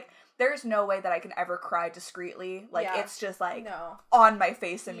splotchy. Like, there's no way that I can ever cry discreetly. Like, it's just, like, on my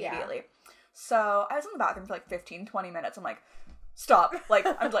face immediately. Yeah. So, I was in the bathroom for, like, 15, 20 minutes. I'm like, stop. Like,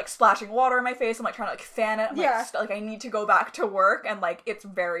 I'm, like, splashing water in my face. I'm, like, trying to, like, fan it. I'm, like, I need to go back to work. And, like, it's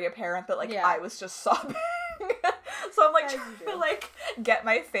very apparent that, like, I was just sobbing. So I'm, like, trying to, like, get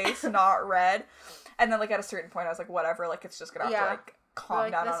my face not red. And then, like, at a certain point, I was like, whatever, like, it's just gonna have to, like,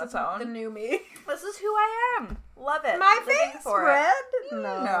 calm down on its own. The new me. This is who I am. Love it. My face red?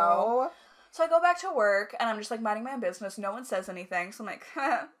 No. So I go back to work, and I'm just, like, minding my own business. No one says anything. So I'm like,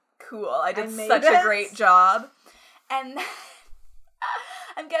 cool. I did such a great job. And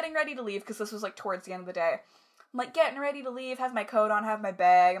I'm getting ready to leave, because this was, like, towards the end of the day. I'm, like, getting ready to leave, have my coat on, have my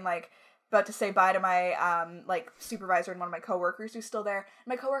bag. I'm, like, about to say bye to my, like, supervisor and one of my coworkers who's still there. And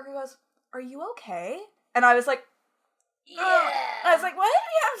my coworker goes, "Are you okay?" And I was like, "Yeah." I was like, "What?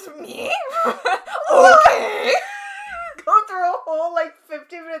 Yeah, me?" Okay. Go through a whole, like,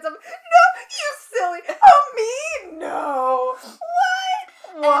 15 minutes of, no, you silly. Oh, me? No.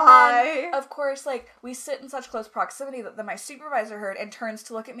 What? Why? And then, of course, like, we sit in such close proximity that then my supervisor heard and turns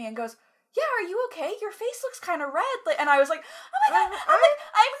to look at me and goes, "Yeah, are you okay? Your face looks kind of red." Like, and I was like, "Oh my god!"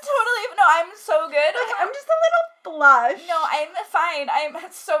 I'm totally, no, I'm so good. Like, I'm just a little blush. No, I'm fine.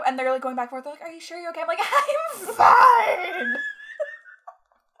 I'm so, and they're like going back and forth. They're like, "Are you sure you're okay?" I'm like, "I'm fine.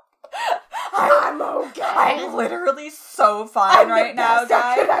 I'm okay. I'm literally so fine right now,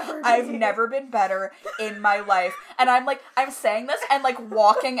 guys. I've never been better in my life." And I'm like, I'm saying this and like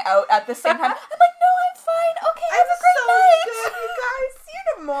walking out at the same time. I'm like, "No, I'm fine. Okay, have a great night. Good, you guys. See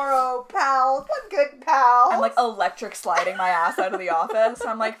you tomorrow, pals. What good pals." I'm like electric sliding my ass out of the office.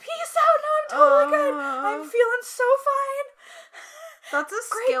 I'm like, "Peace out. No, I'm totally good. I'm feeling so fine." That's a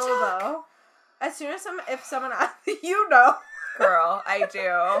Great skill, talk. though. As soon as if someone asks, you know. Girl, I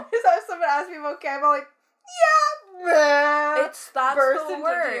do. If someone asks me if I'm okay, I'm all like, yeah. That's burst the into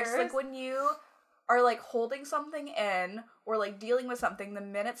worst. tears. Like when you are like holding something in or like dealing with something, the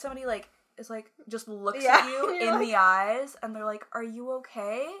minute somebody like is like just looks at you in the eyes and they're like, "Are you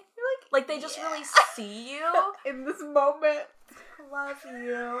okay?" You're like they just really see you in this moment. Love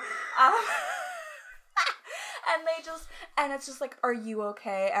you. And it's just like, "Are you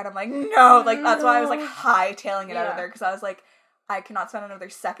okay?" And I'm like, "No." Like that's why I was like hightailing it out of there, because I was like, I cannot spend another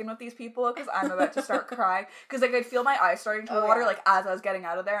second with these people because I'm about to start crying. Because I could feel my eyes starting to water like as I was getting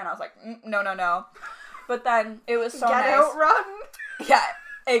out of there, and I was like, no. But then it was so nice. Get out, run. Yeah,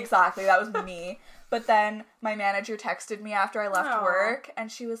 exactly. That was me. But then my manager texted me after I left work, and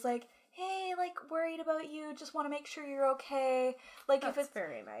she was like, "Hey, like, worried about you. Just want to make sure you're okay. Like, That's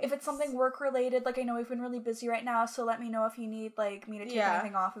very nice. If it's something work-related, like, I know we've been really busy right now, so let me know if you need, like, me to take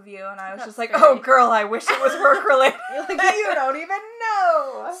anything off of you." And I was just like, "Oh, girl, I wish it was work-related." You're like, you don't even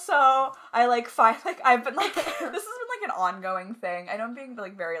know. So, I, like, find, like, I've been, like, this has been, like, an ongoing thing. I know I'm being,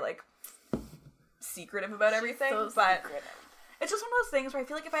 like, very, like, secretive about everything, but it's just one of those things where I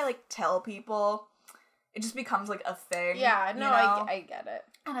feel like if I, like, tell people, it just becomes, like, a thing. Yeah, no, you know? I get it.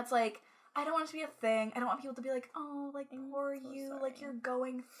 And it's like, I don't want it to be a thing. I don't want people to be like, "Oh, like, poor you, sorry. like, you're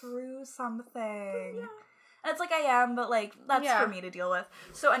going through something." Yeah. And it's like, I am, but, like, that's for me to deal with.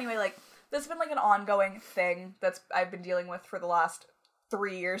 So anyway, like, this has been, like, an ongoing thing I've been dealing with for the last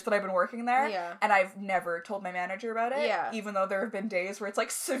 3 years that I've been working there. Yeah. And I've never told my manager about it. Yeah. Even though there have been days where it's,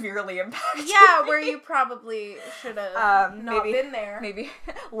 like, severely impacted Yeah, where you probably should have not been there. Maybe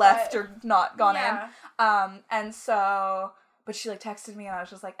left or not gone in. And so... But she, like, texted me, and I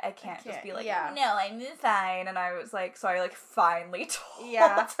was just like, I can't just be like, "No, I'm fine." And I was like, so I, like, finally told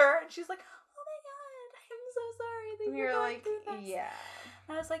her. And she's like, "Oh, my God, I'm so sorry that you're like, yeah.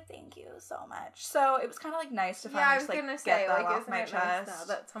 And I was like, "Thank you so much." So it was kind of, like, nice to finally just, like, get that off my chest. Nice now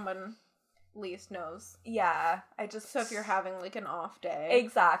that someone at least knows. Yeah, I just... So if you're having, like, an off day.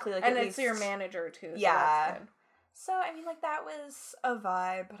 Exactly. Like, and at it's least... your manager, too, so yeah. that's good. So, I mean, like, that was a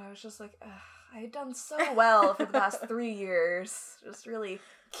vibe, but I was just like, ugh. I had done so well for the past 3 years. Just really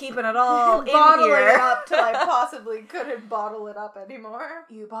keeping it all in here. Bottling it up till I possibly couldn't bottle it up anymore.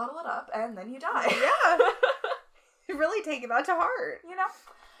 You bottle it up and then you die. Yeah. You really take that to heart. You know?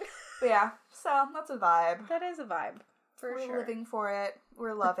 But yeah, so that's a vibe. That is a vibe. For sure. We're living for it.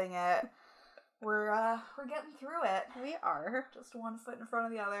 We're loving it. We're getting through it. We are. Just one foot in front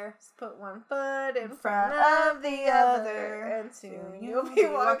of the other. Just put one foot in front of the other, and soon you'll be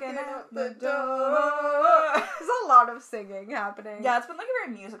walking out the door. There's a lot of singing happening. Yeah, it's been like a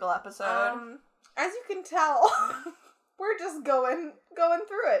very musical episode. As you can tell, we're just going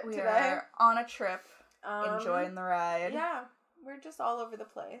through it today. We are on a trip, enjoying the ride. Yeah, we're just all over the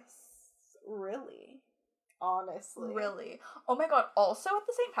place. Really. Honestly. Really. Oh my god, also at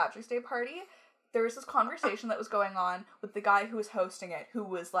the St. Patrick's Day party, there was this conversation that was going on with the guy who was hosting it, who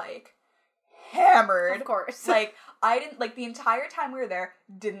was, like, hammered. Of course. Like, I didn't, like, the entire time we were there,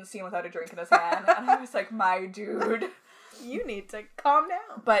 didn't see him without a drink in his hand. And I was like, my dude. You need to calm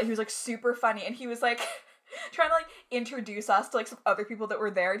down. But he was, like, super funny. And he was, like, trying to, like, introduce us to, like, some other people that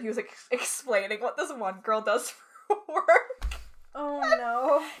were there. And he was, like, explaining what this one girl does for work. Oh,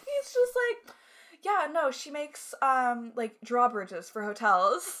 no. He's just like, yeah, no, she makes, like, drawbridges for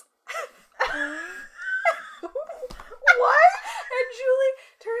hotels. What? And Julie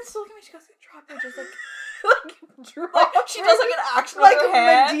turns starts to look at me. She goes, drawbridges, like she drawbridges? does like an action Like with her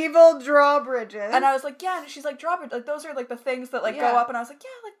hand. medieval drawbridges. And I was like, yeah, and she's like, drawbridge, like those are like the things that like Yeah. go up, and I was like,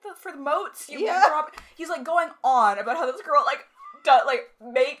 yeah, like for the moats, you Yeah. can drop. He's like going on about how this girl like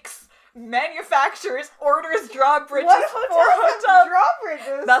makes, manufactures, orders drawbridges what for hotels hotels. have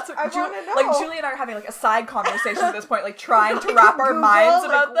drawbridges? That's what I want to know. like Julie and I are having like a side conversation at this point, like trying to wrap our minds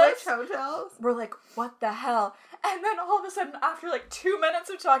about this. Which hotels? We're like, what the hell? And then all of a sudden, after like 2 minutes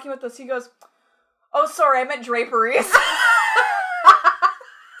of talking about this, he goes, oh, sorry, I meant draperies.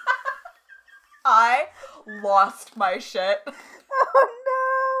 I lost my shit. Oh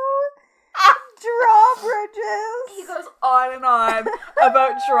no! Drawbridges. He goes on and on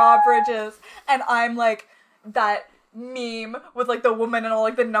about drawbridges, and I'm like that meme with like the woman and all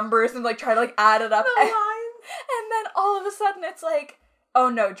like the numbers and like try to like add it up. The And, lines. and then all of a sudden it's like, oh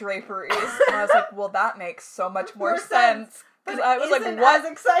no, draperies. And I was like, well, that makes so much more sense. Because I was like, Isn't what?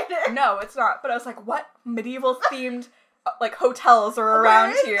 as exciting. No, it's not. But I was like, what medieval themed like hotels are around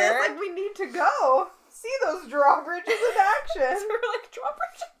Where is here? this? Like, we need to go see those drawbridges in action. So we're like,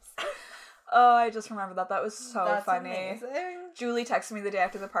 drawbridges. Oh, I just remember that. That was so That's funny. amazing. Julie texted me the day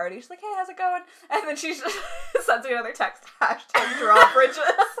after the party. She's like, hey, how's it going? And then she just sends me another text, hashtag drawbridges.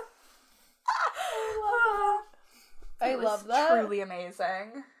 I It was love that. Truly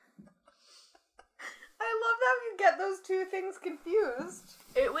amazing. I love how you get those two things confused.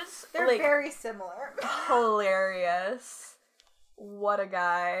 It was They're like very similar. hilarious. What a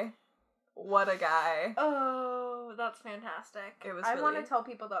guy. What a guy. Oh, that's fantastic. It was I want really- to tell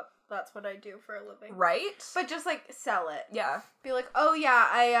people that that's what I do for a living. Right? But just like sell it. Yeah. Be like, oh yeah,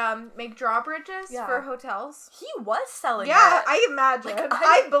 I make drawbridges Yeah. for hotels. He was selling Yeah, it. I imagine. Like,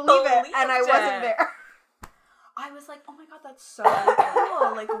 I believe it, believed and I wasn't it. there. I was like, oh my god, that's so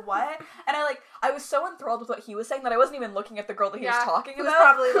cool. Like, what? And I was so enthralled with what he was saying that I wasn't even looking at the girl that he was talking He was about.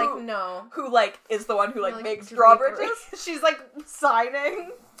 probably who, like, no. Who, like, is the one who, like, Like, makes drapery. drawbridges. She's like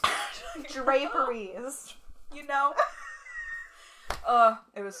signing draperies. You know?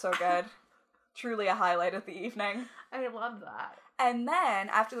 It was so good. Truly a highlight of the evening. I love that. And then,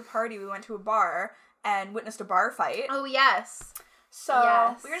 after the party, we went to a bar and witnessed a bar fight. Oh yes. So,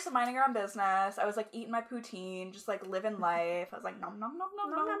 Yes. we were just minding our own business. I was, like, eating my poutine, just, like, living life. I was like, nom nom nom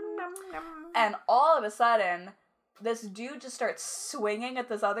nom nom. And all of a sudden, this dude just starts swinging at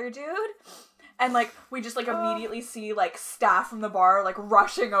this other dude. And, like, we just, like, immediately see, like, staff from the bar, like,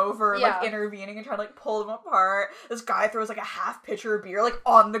 rushing over, like, Yeah. intervening and trying to, like, pull them apart. This guy throws, like, a half pitcher of beer, like,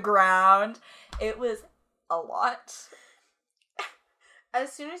 on the ground. It was a lot.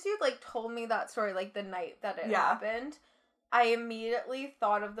 As soon as you like told me that story, like the night that it Yeah. happened, I immediately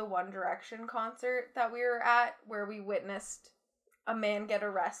thought of the One Direction concert that we were at, where we witnessed a man get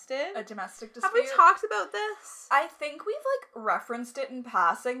arrested. A domestic dispute. Have we talked about this? I think we've, like, referenced it in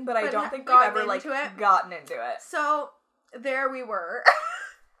passing, but I But don't not think we've gotten ever, like, into it? gotten into it. So there we were.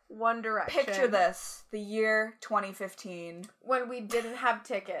 One Direction. Picture this. The year 2015. When we didn't have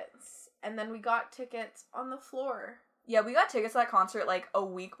tickets, and then we got tickets on the floor, Yeah, we got tickets to that concert, like, a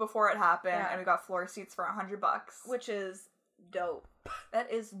week before it happened, Yeah. and we got floor seats for $100. which is dope. That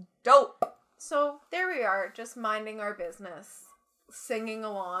is dope. So there we are, just minding our business, singing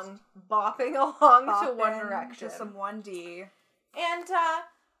along, bopping along to One Bopping Direction. to some 1D. And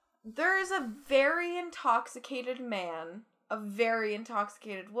there is a very intoxicated man, a very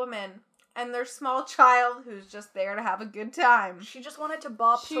intoxicated woman, and their small child who's just there to have a good time. She just wanted to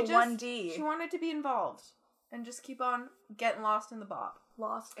bop to 1D. She wanted to be involved and just keep on getting lost in the bop.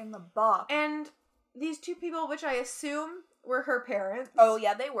 Lost in the bop. And these two people, which I assume were her parents. Oh,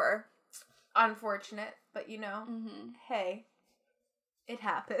 yeah, they were. Unfortunate, but you know, Mm-hmm. hey, it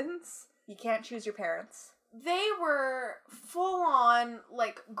happens. You can't choose your parents. They were full on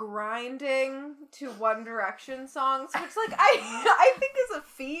like grinding to One Direction songs, which like I think is a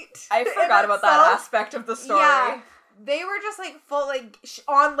feat. I in forgot about that itself. aspect of the story. Yeah, they were just like full like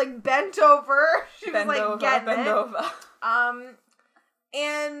on like bent over. She Bend was like over, getting bend it. over.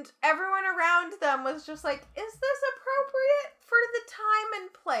 And everyone around them was just like, is this appropriate for the time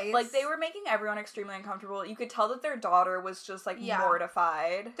and place? Like, they were making everyone extremely uncomfortable. You could tell that their daughter was just, like, Yeah.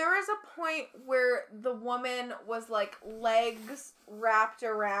 mortified. There was a point where the woman was like legs wrapped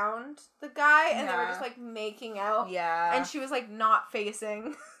around the guy, and they were Yeah. just like making out. Yeah. And she was like not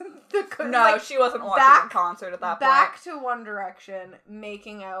facing the no, like, she wasn't watching back- the concert at that back to One Direction,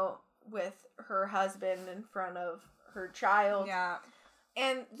 making out with her husband in front of her child. point. Yeah.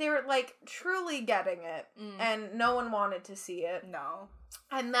 And they were like truly getting it, and no one wanted to see it. No.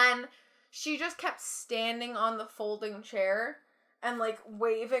 And then she just kept standing on the folding chair and, like,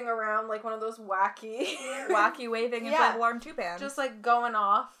 waving around like one of those wacky waving Yeah. inflatable arm tubans. just, like, going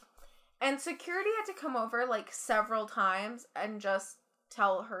off. And security had to come over, like, several times and just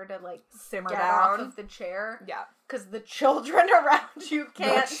tell her to, like, simmer get down. off of the chair. Yeah. Because the children around you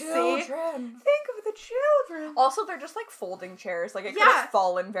can't see. children. Think of the children. Also, they're just, like, folding chairs. Like, it could Yeah. have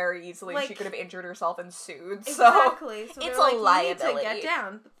fallen very easily. Like- She could have injured herself and sued. Exactly. So it's they're a like, you liability. need to get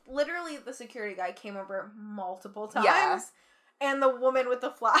down. Literally, the security guy came over multiple times. Yeah. And the woman with the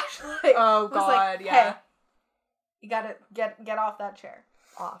flashlight Oh, was God, like, yeah. hey, you gotta get off that chair.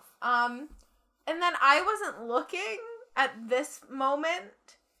 So, off. And then I wasn't looking at this moment,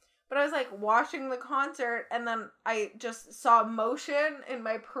 but I was like watching the concert, and then I just saw motion in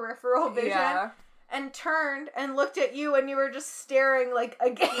my peripheral vision, Yeah. and turned and looked at you, and you were just staring like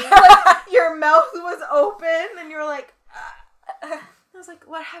again, like your mouth was open, and you were like, I was like,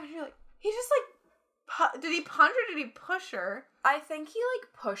 what happened? You're like, he just like, did he punch or did he push her? I think he,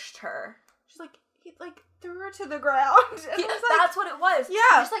 like, pushed her. She's like, he like threw her to the ground. And I was like, That's what it was. Yeah.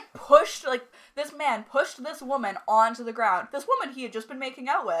 He just, like, pushed, like, this man pushed this woman onto the ground. This woman he had just been making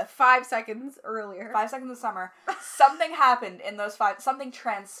out with. 5 seconds earlier. 5 seconds of summer. Something happened in those something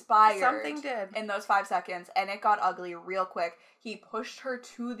transpired. Something did. In those 5 seconds, and it got ugly real quick. He pushed her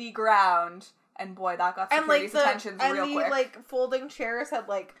to the ground, and boy, that got security's attention real quick. Like, folding chairs had,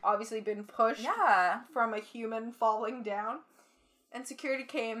 like, obviously been pushed Yeah. from a human falling down. And security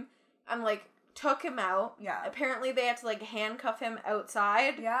came and, like, took him out. Yeah. Apparently they had to, like, handcuff him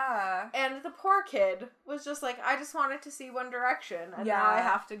outside. Yeah. And the poor kid was just like, I just wanted to see One Direction, and Yeah. now I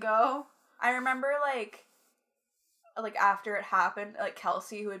have to go. I remember, like after it happened, like,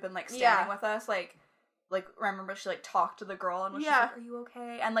 Kelsey, who had been, like, standing Yeah. with us, like, remember she, like, talked to the girl and was Yeah. just like, are you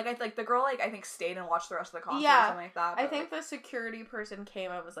okay? And, like, the girl, like, I think stayed and watched the rest of the concert Yeah. or something like that. I but, think like, the security person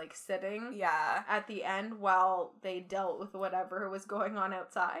came and was, like, sitting yeah. at the end while they dealt with whatever was going on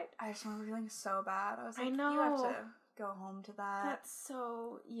outside. I just remember feeling so bad. I was I like, you have know. to go home to that. That's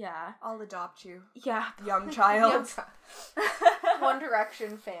so, yeah. I'll adopt you. Yeah. Young child. One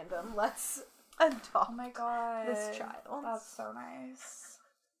Direction fandom. Let's Oh adopt my god. this child. That's so nice.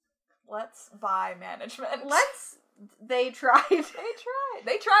 Let's buy management. They tried.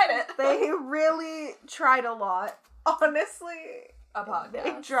 They tried it. They really tried a lot. Honestly. A podcast.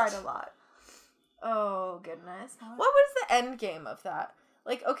 They tried a lot. Oh, goodness. What? What was the end game of that?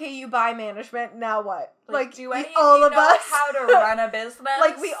 Like, okay, you buy management, now what? Like, do any all of of you know us how to run a business?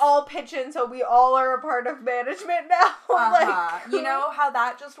 like, we all pitch in, so we all are a part of management now. Like, you know how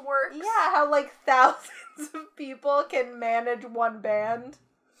that just works? Yeah, how, like, thousands of people can manage one band.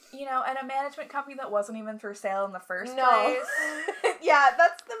 You know, and a management company that wasn't even for sale in the first No. place. Yeah,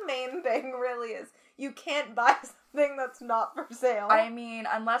 that's the main thing, really, is you can't buy something that's not for sale. I mean,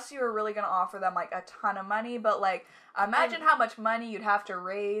 unless you were really going to offer them, like, a ton of money, but, like, imagine how much money you'd have to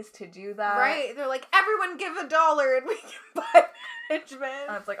raise to do that. Right? They're like, everyone give $1 and we can buy management.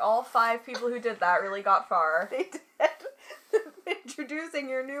 And it's like, all 5 people who did that really got far. They did. Introducing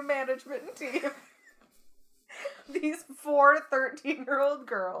your new management team. These 4 13-year-old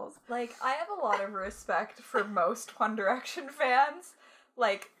girls. Like, I have a lot of respect for most One Direction fans.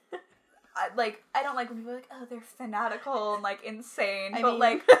 Like, I don't like when people are like, oh, they're fanatical and, like, insane. I But, mean-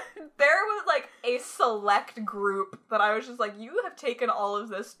 like, there was, like, a select group that I was just like, you have taken all of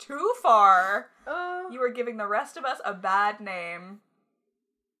this too far. You are giving the rest of us a bad name.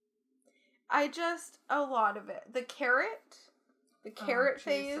 A lot of it. The carrot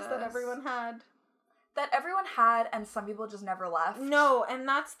phase that Jesus. everyone had. That everyone had, and some people just never left. No, and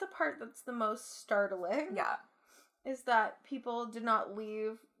that's the part that's the most startling. Yeah. Is that people did not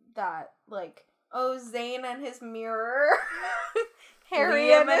leave that, like, oh, Zayn and his mirror. Harry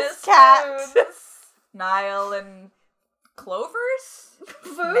Liam and his his cat. spoons. Niall and Clovers?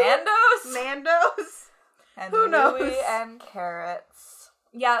 Food? Nando's? Nando's. And Who knows? Louis and Carrots.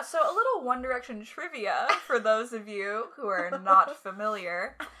 Yeah, so a little One Direction trivia for those of you who are not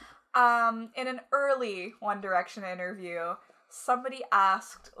familiar. In an early One Direction interview, somebody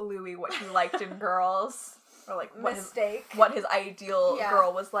asked Louis what he liked in girls. Or, like, what his ideal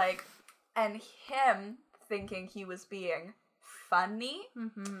girl was like. And him, thinking he was being funny,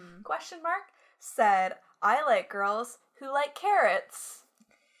 question mark, said, I like girls who like carrots.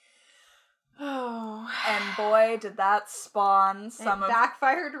 Oh. And boy, did that spawn some it of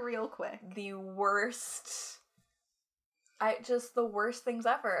backfired real quick. the worst things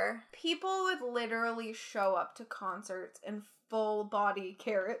ever. People would literally show up to concerts in full body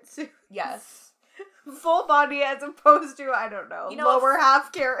carrot suits. Yes. Full body as opposed to, I don't know, You know, lower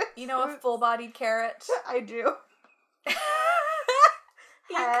half carrot. You know a full-bodied carrot? I do.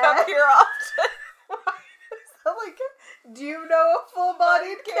 You come here often. Like, do you know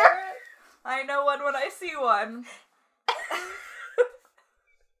full-bodied carrot. I know one when I see one.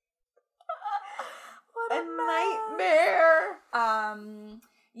 What A nightmare.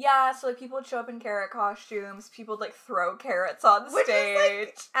 Yeah, so like people would show up in carrot costumes. People would like throw carrots on Which stage. is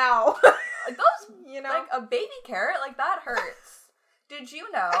like, ow. Like those, You know? like a baby carrot, like that hurts. Did you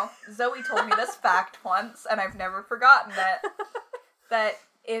know? Zoe told me this fact once, and I've never forgotten it. That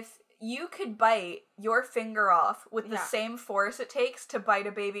if you could bite your finger off with the same force it takes to bite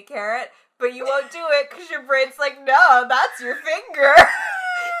a baby carrot, but you won't do it because your brain's like, no, that's your finger.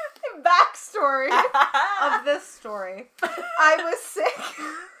 Backstory of this story. I was sick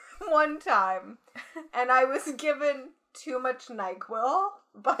one time, and I was given too much NyQuil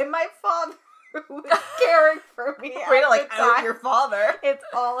by my father, who was caring for me. Way to like at the out time. your father. It's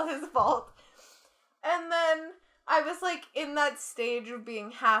all his fault. And then I was like in that stage of being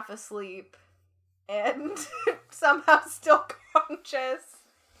half asleep and somehow still conscious.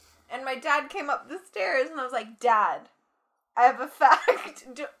 And my dad came up the stairs and I was like, Dad, I have a fact.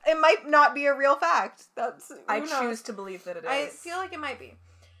 It might not be a real fact. I choose to believe that it is. I feel like it might be.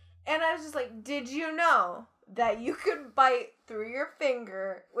 And I was just like, did you know that you could bite through your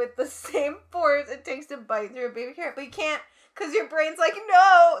finger with the same force it takes to bite through a baby carrot? But you can't, because your brain's like,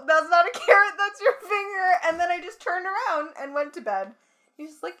 no, that's not a carrot, that's your finger. And then I just turned around and went to bed. He's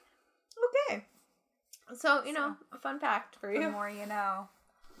just like, okay. So, you know, a fun fact for you. The more you know.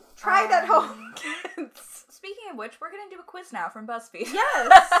 Try that home, kids. Speaking of which, we're going to do a quiz now from BuzzFeed.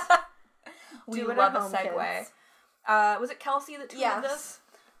 Yes. We Do it love at a home, segue. kids. Was it Kelsey that tweeted this?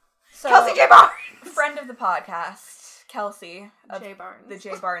 So, Kelsey J. Barnes! friend of the podcast, Kelsey of J. Barnes. the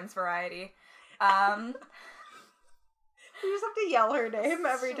J. Barnes variety. We just have to yell her name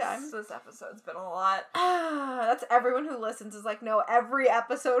every time. This episode's been a lot. That's everyone who listens is like, no, every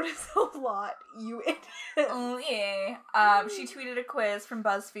episode is a lot. You idiot. Oh, yeah. She tweeted a quiz from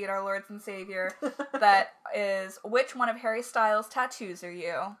BuzzFeed, our Lord and Savior, that is, which one of Harry Styles' tattoos are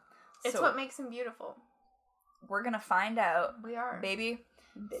you? It's what makes him beautiful. We're gonna find out. We are. Baby.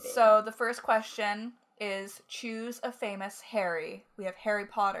 So the first question is, choose a famous Harry. We have Harry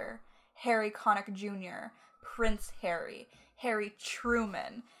Potter, Harry Connick Jr., Prince Harry, Harry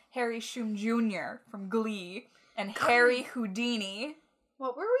Truman, Harry Shum Jr. from Glee, and Harry Houdini.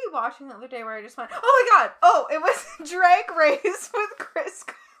 What were we watching the other day where I just went, oh my god! Oh, it was Drag Race with Chris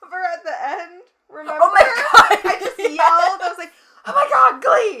Cover at the end. Remember? Oh my god! I just yelled. I was like, oh my god,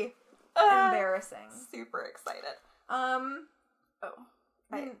 Glee! Embarrassing. Super excited.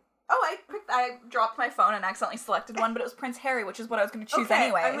 I dropped my phone and accidentally selected one, but it was Prince Harry, which is what I was going to choose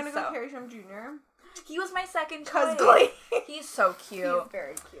anyway. I'm gonna go Harry Shum Jr. He was my second Cause choice. Glee. He's so cute. He's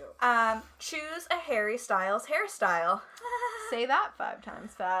very cute. Choose a Harry Styles hairstyle. Say that 5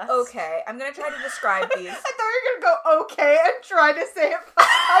 times fast. Okay, I'm gonna try to describe these. I thought you were gonna go okay and try to say it 5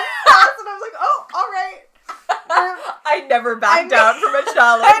 times fast, and I was like, oh, alright. I never back down from a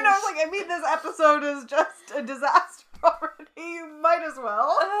challenge. I know, this episode is just a disaster already. You might as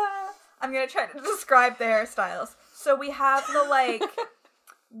well. I'm gonna try to describe the hairstyles. So we have the,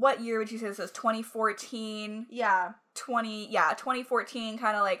 what year would you say this is? 2014? Yeah. 2014,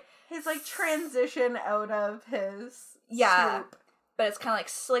 kind of like... His, transition out of his swoop. But it's kind of,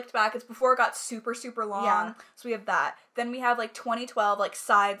 slicked back. It's before it got super, super long. Yeah. So we have that. Then we have, 2012,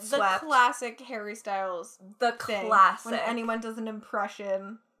 side swept. The classic Harry Styles The thing. classic. When anyone does an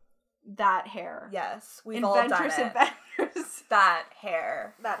impression, that hair. Yes. We've all done it. Inventors. That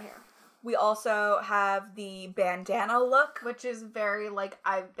hair. That hair. We also have the bandana look. Which is very,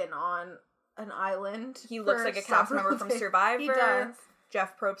 I've been on an island. He looks like a cast member from Survivor. He does.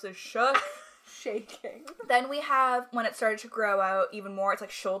 Jeff Probst is shook. Shaking. Then we have, when it started to grow out even more, it's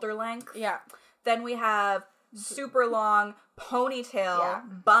shoulder length. Yeah. Then we have super long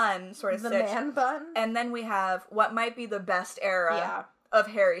ponytail, bun sort of the stitch. Man bun. And then we have what might be the best era of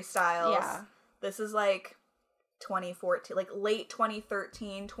Harry Styles. Yeah. This is 2014, late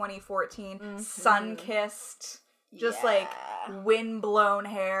 2013, 2014, sun-kissed, just wind-blown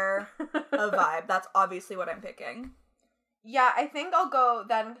hair, a vibe. That's obviously what I'm picking. Yeah, I think I'll go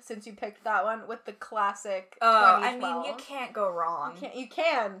then, since you picked that one, with the classic 2012. I mean, you can't go wrong. You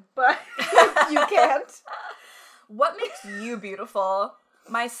can, but you can't. What makes you beautiful?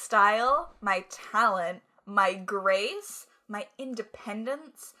 My style, my talent, my grace, my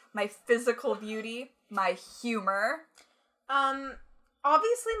independence, my physical beauty, my humor.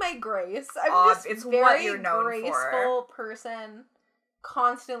 Obviously my grace. I'm just it's very what you're known graceful person,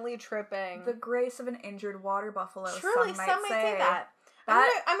 constantly tripping. The grace of an injured water buffalo. Truly, some might say that.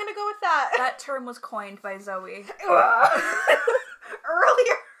 I'm gonna go with that. That term was coined by Zoe.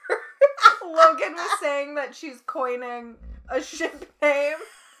 Earlier, Logan was saying that she's coining a ship name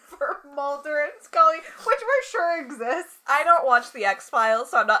for Mulder and Scully, which we're sure exists. I don't watch the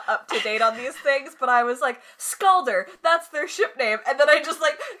X-Files, so I'm not up to date on these things, but I was like, Skulder, that's their ship name. And then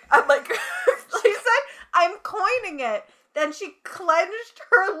I'm like... She said, I'm coining it. Then she clenched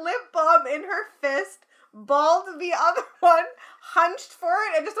her lip balm in her fist, balled the other one, hunched for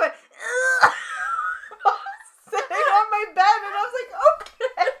it, and just went, ugh, sitting on my bed, and I was like, okay,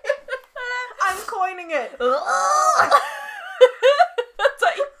 I'm coining it. That's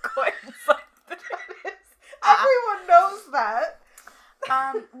how you coin something. Everyone knows that.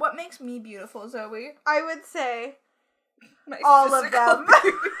 What makes me beautiful, Zoe? I would say My all of physical them.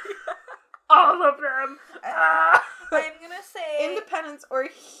 beauty. All of them. I'm gonna say... Independence or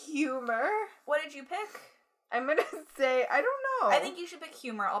humor. What did you pick? I'm gonna say, I don't know. I think you should pick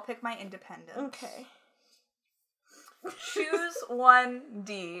humor. I'll pick my independence. Okay. Choose one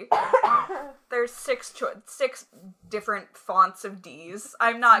D. There's six different fonts of D's.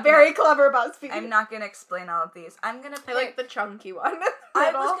 I'm not Very clever BuzzFeed. I'm not gonna explain all of these. I'm gonna pick... I like the chunky one.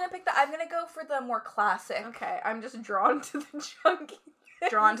 I was gonna pick I'm gonna go for the more classic. Okay, I'm just drawn to the chunky.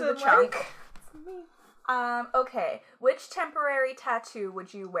 Drawn to the Like, chunk. it's me. Okay. Which temporary tattoo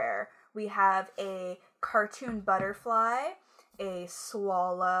would you wear? We have a cartoon butterfly, a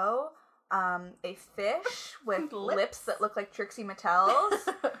swallow, a fish with lips that look like Trixie Mattel's,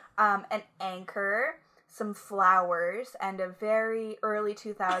 an anchor, some flowers, and a very early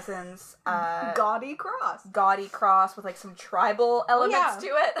 2000s Gaudy cross. gaudy cross with like some tribal elements to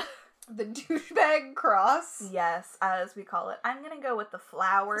it. The douchebag cross. Yes, as we call it. I'm gonna go with the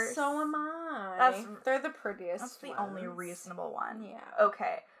flowers. So am I. They're the prettiest. That's the ones. only reasonable one. Yeah.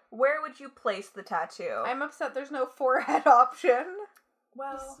 Okay. Where would you place the tattoo? I'm upset there's no forehead option.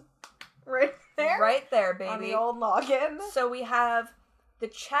 Well, Just right there. right there, baby. On the old noggin. So we have the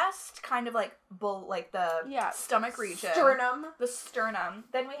chest, kind of like the stomach region. Sternum. The sternum.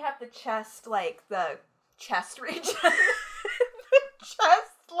 Then we have the chest, like the chest region.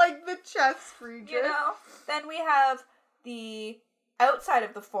 Chest, like the chest region. You know? Then we have the outside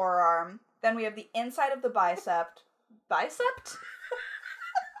of the forearm. Then we have the inside of the bicep. Bicep?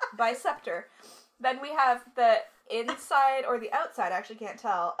 Biceptor. Then we have the inside, or the outside, I actually can't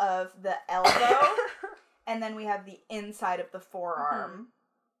tell, of the elbow. And then we have the inside of the forearm.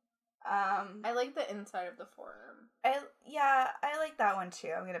 I like the inside of the forearm. I like that one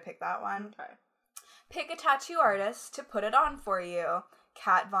too. I'm gonna pick that one. Okay. Pick a tattoo artist to put it on for you.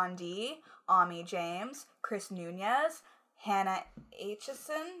 Kat Von D, Ami James, Chris Nunez, Hannah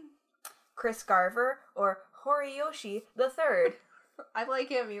Aitchison, Chris Garver, or Horiyoshi III. I like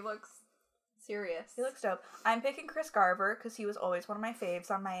him. He looks serious. He looks dope. I'm picking Chris Garver because he was always one of my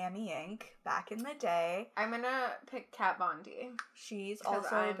faves on Miami Ink back in the day. I'm gonna pick Kat Von D. She's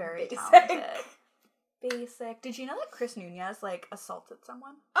also I'm very basic. talented. Basic. Did you know that Chris Nunez, like, assaulted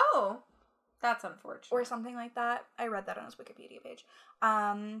someone? Oh, that's unfortunate. Or something like that? I read that on his Wikipedia page.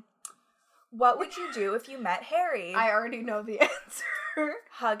 What would you do if you met Harry? I already know the answer.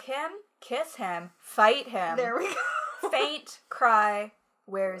 Hug him, kiss him, fight him. There we go. Faint, cry,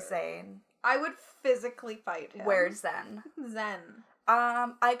 where's Zane? I would physically fight him. Where's Zen? Zen?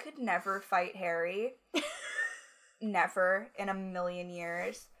 I could never fight Harry. Never in a million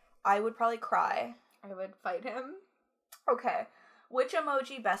years. I would probably cry. I would fight him. Okay. Which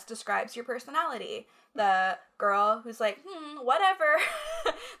emoji best describes your personality? The girl who's like, whatever.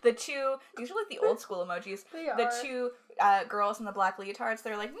 The two, these are like the old school emojis. They are. The two girls in the black leotards,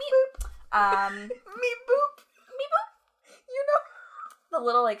 they're like, meep. Me boop. Me boop. You know. The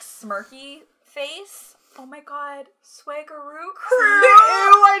little like smirky face. Oh my god. Swaggeroo Ew, crew.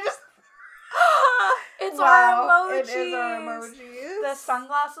 I just... It's Wow, our emojis. It is our emojis. The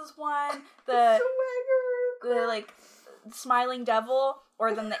sunglasses one. The Swaggeroo. like smiling devil,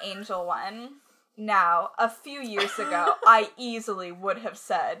 or then the angel one. Now, a few years ago, I easily would have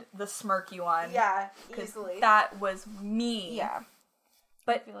said the smirky one. Yeah, 'cause easily. that was me. Yeah.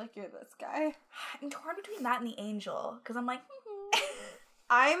 But I feel like you're this guy. I'm torn between that and the angel, because I'm like,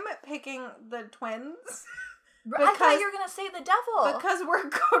 I'm picking the twins. I thought you were going to say the devil. Because we're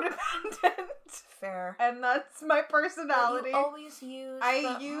codependent. Fair. And that's my personality. You always use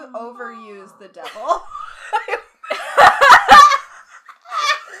You overuse the devil.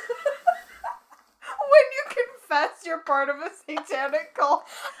 When you confess you're part of a satanic cult,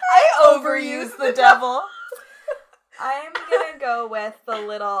 I overuse the devil. I'm gonna go with the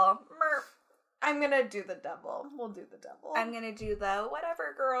little merp. I'm gonna do the devil. We'll do the devil. I'm gonna do the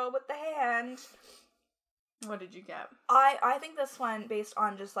whatever girl with the hand. What did you get? I think this one, based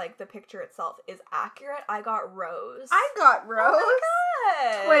on just like the picture itself, is accurate. I got Rose. I got Rose.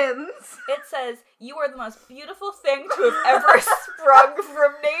 Oh my twins. It says, "You are the most beautiful thing to have ever sprung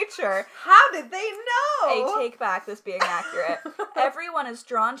from nature." How did they know? I take back this being accurate. Everyone is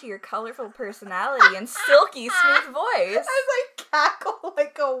drawn to your colorful personality and silky smooth voice. As I cackle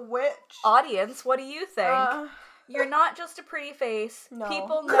like a witch. Audience, what do you think? You're not just a pretty face. No.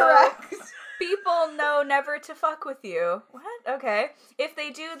 People know. Correct. People know never to fuck with you. What? Okay. If they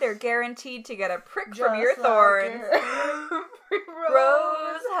do, they're guaranteed to get a prick from your thorns.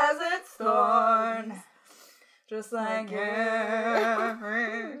 Rose has its thorns. Just like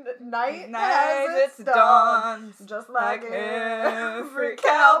every night its dawns. Just Like like every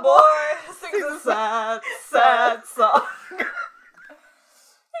cowboy sings a sad, sad song.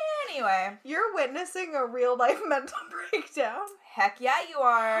 Anyway. You're witnessing a real life mental breakdown. Heck yeah, you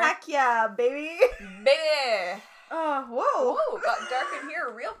are. Heck yeah, baby. Baby. Whoa. Whoa, got dark in here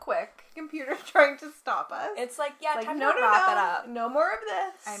real quick. Computer trying to stop us. It's like, yeah, Like, time no, to wrap it up. No more of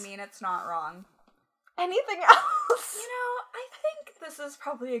this. I mean, it's not wrong. Anything else? You know, I think this is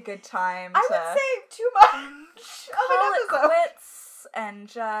probably a good time I to would say too much of call an it episode. quits and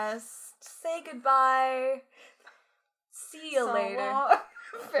just say goodbye. See you So later. long.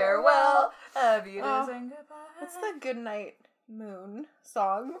 Farewell. Of you Oh, saying goodbye. What's the Goodnight Moon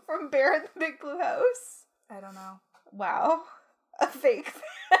song from Bear in the Big Blue House? I don't know. Wow. A fake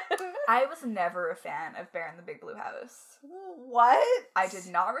fan. I was never a fan of Bear in the Big Blue House. What? I did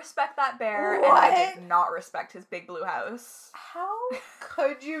not respect that bear, and What? I did not respect his big blue house. How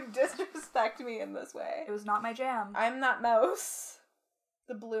could you disrespect me in this way? It was not my jam. I'm that mouse.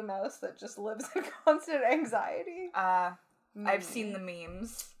 The blue mouse that just lives in constant anxiety. I've seen the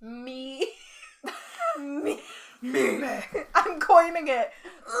memes. Me. Me. I'm coining it.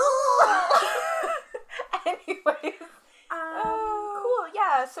 Anyways. Cool,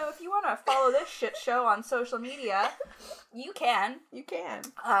 yeah, so if you want to follow this shit show on social media, you can. You can.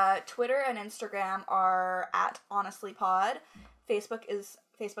 Twitter and Instagram are at honestlypod. Facebook is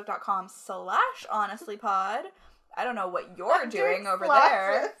facebook.com/honestlypod. I don't know what you're doing over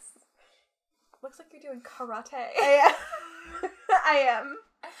there. Looks like you're doing karate. I am.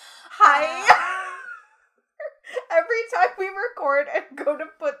 Hi. Every time we record and go to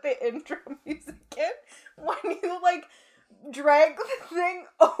put the intro music in, when you, like, drag the thing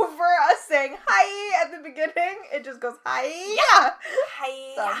over us saying hi at the beginning, it just goes hi. Yeah.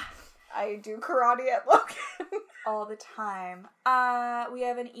 Hi. So, I do karate at Logan. All the time. We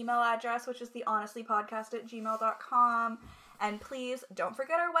have an email address, which is thehonestlypodcast@gmail.com. And please don't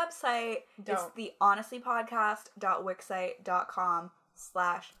forget our website. It's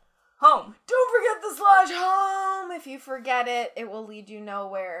thehonestlypodcast.wixsite.com/home. Don't forget the /home. If you forget it, it will lead you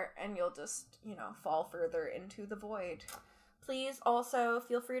nowhere and you'll just, fall further into the void. Please also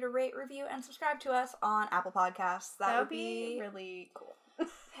feel free to rate, review, and subscribe to us on Apple Podcasts. That would be really cool.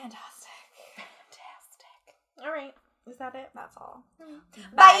 fantastic. All right. Is that it? That's all.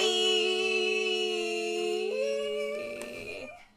 Bye.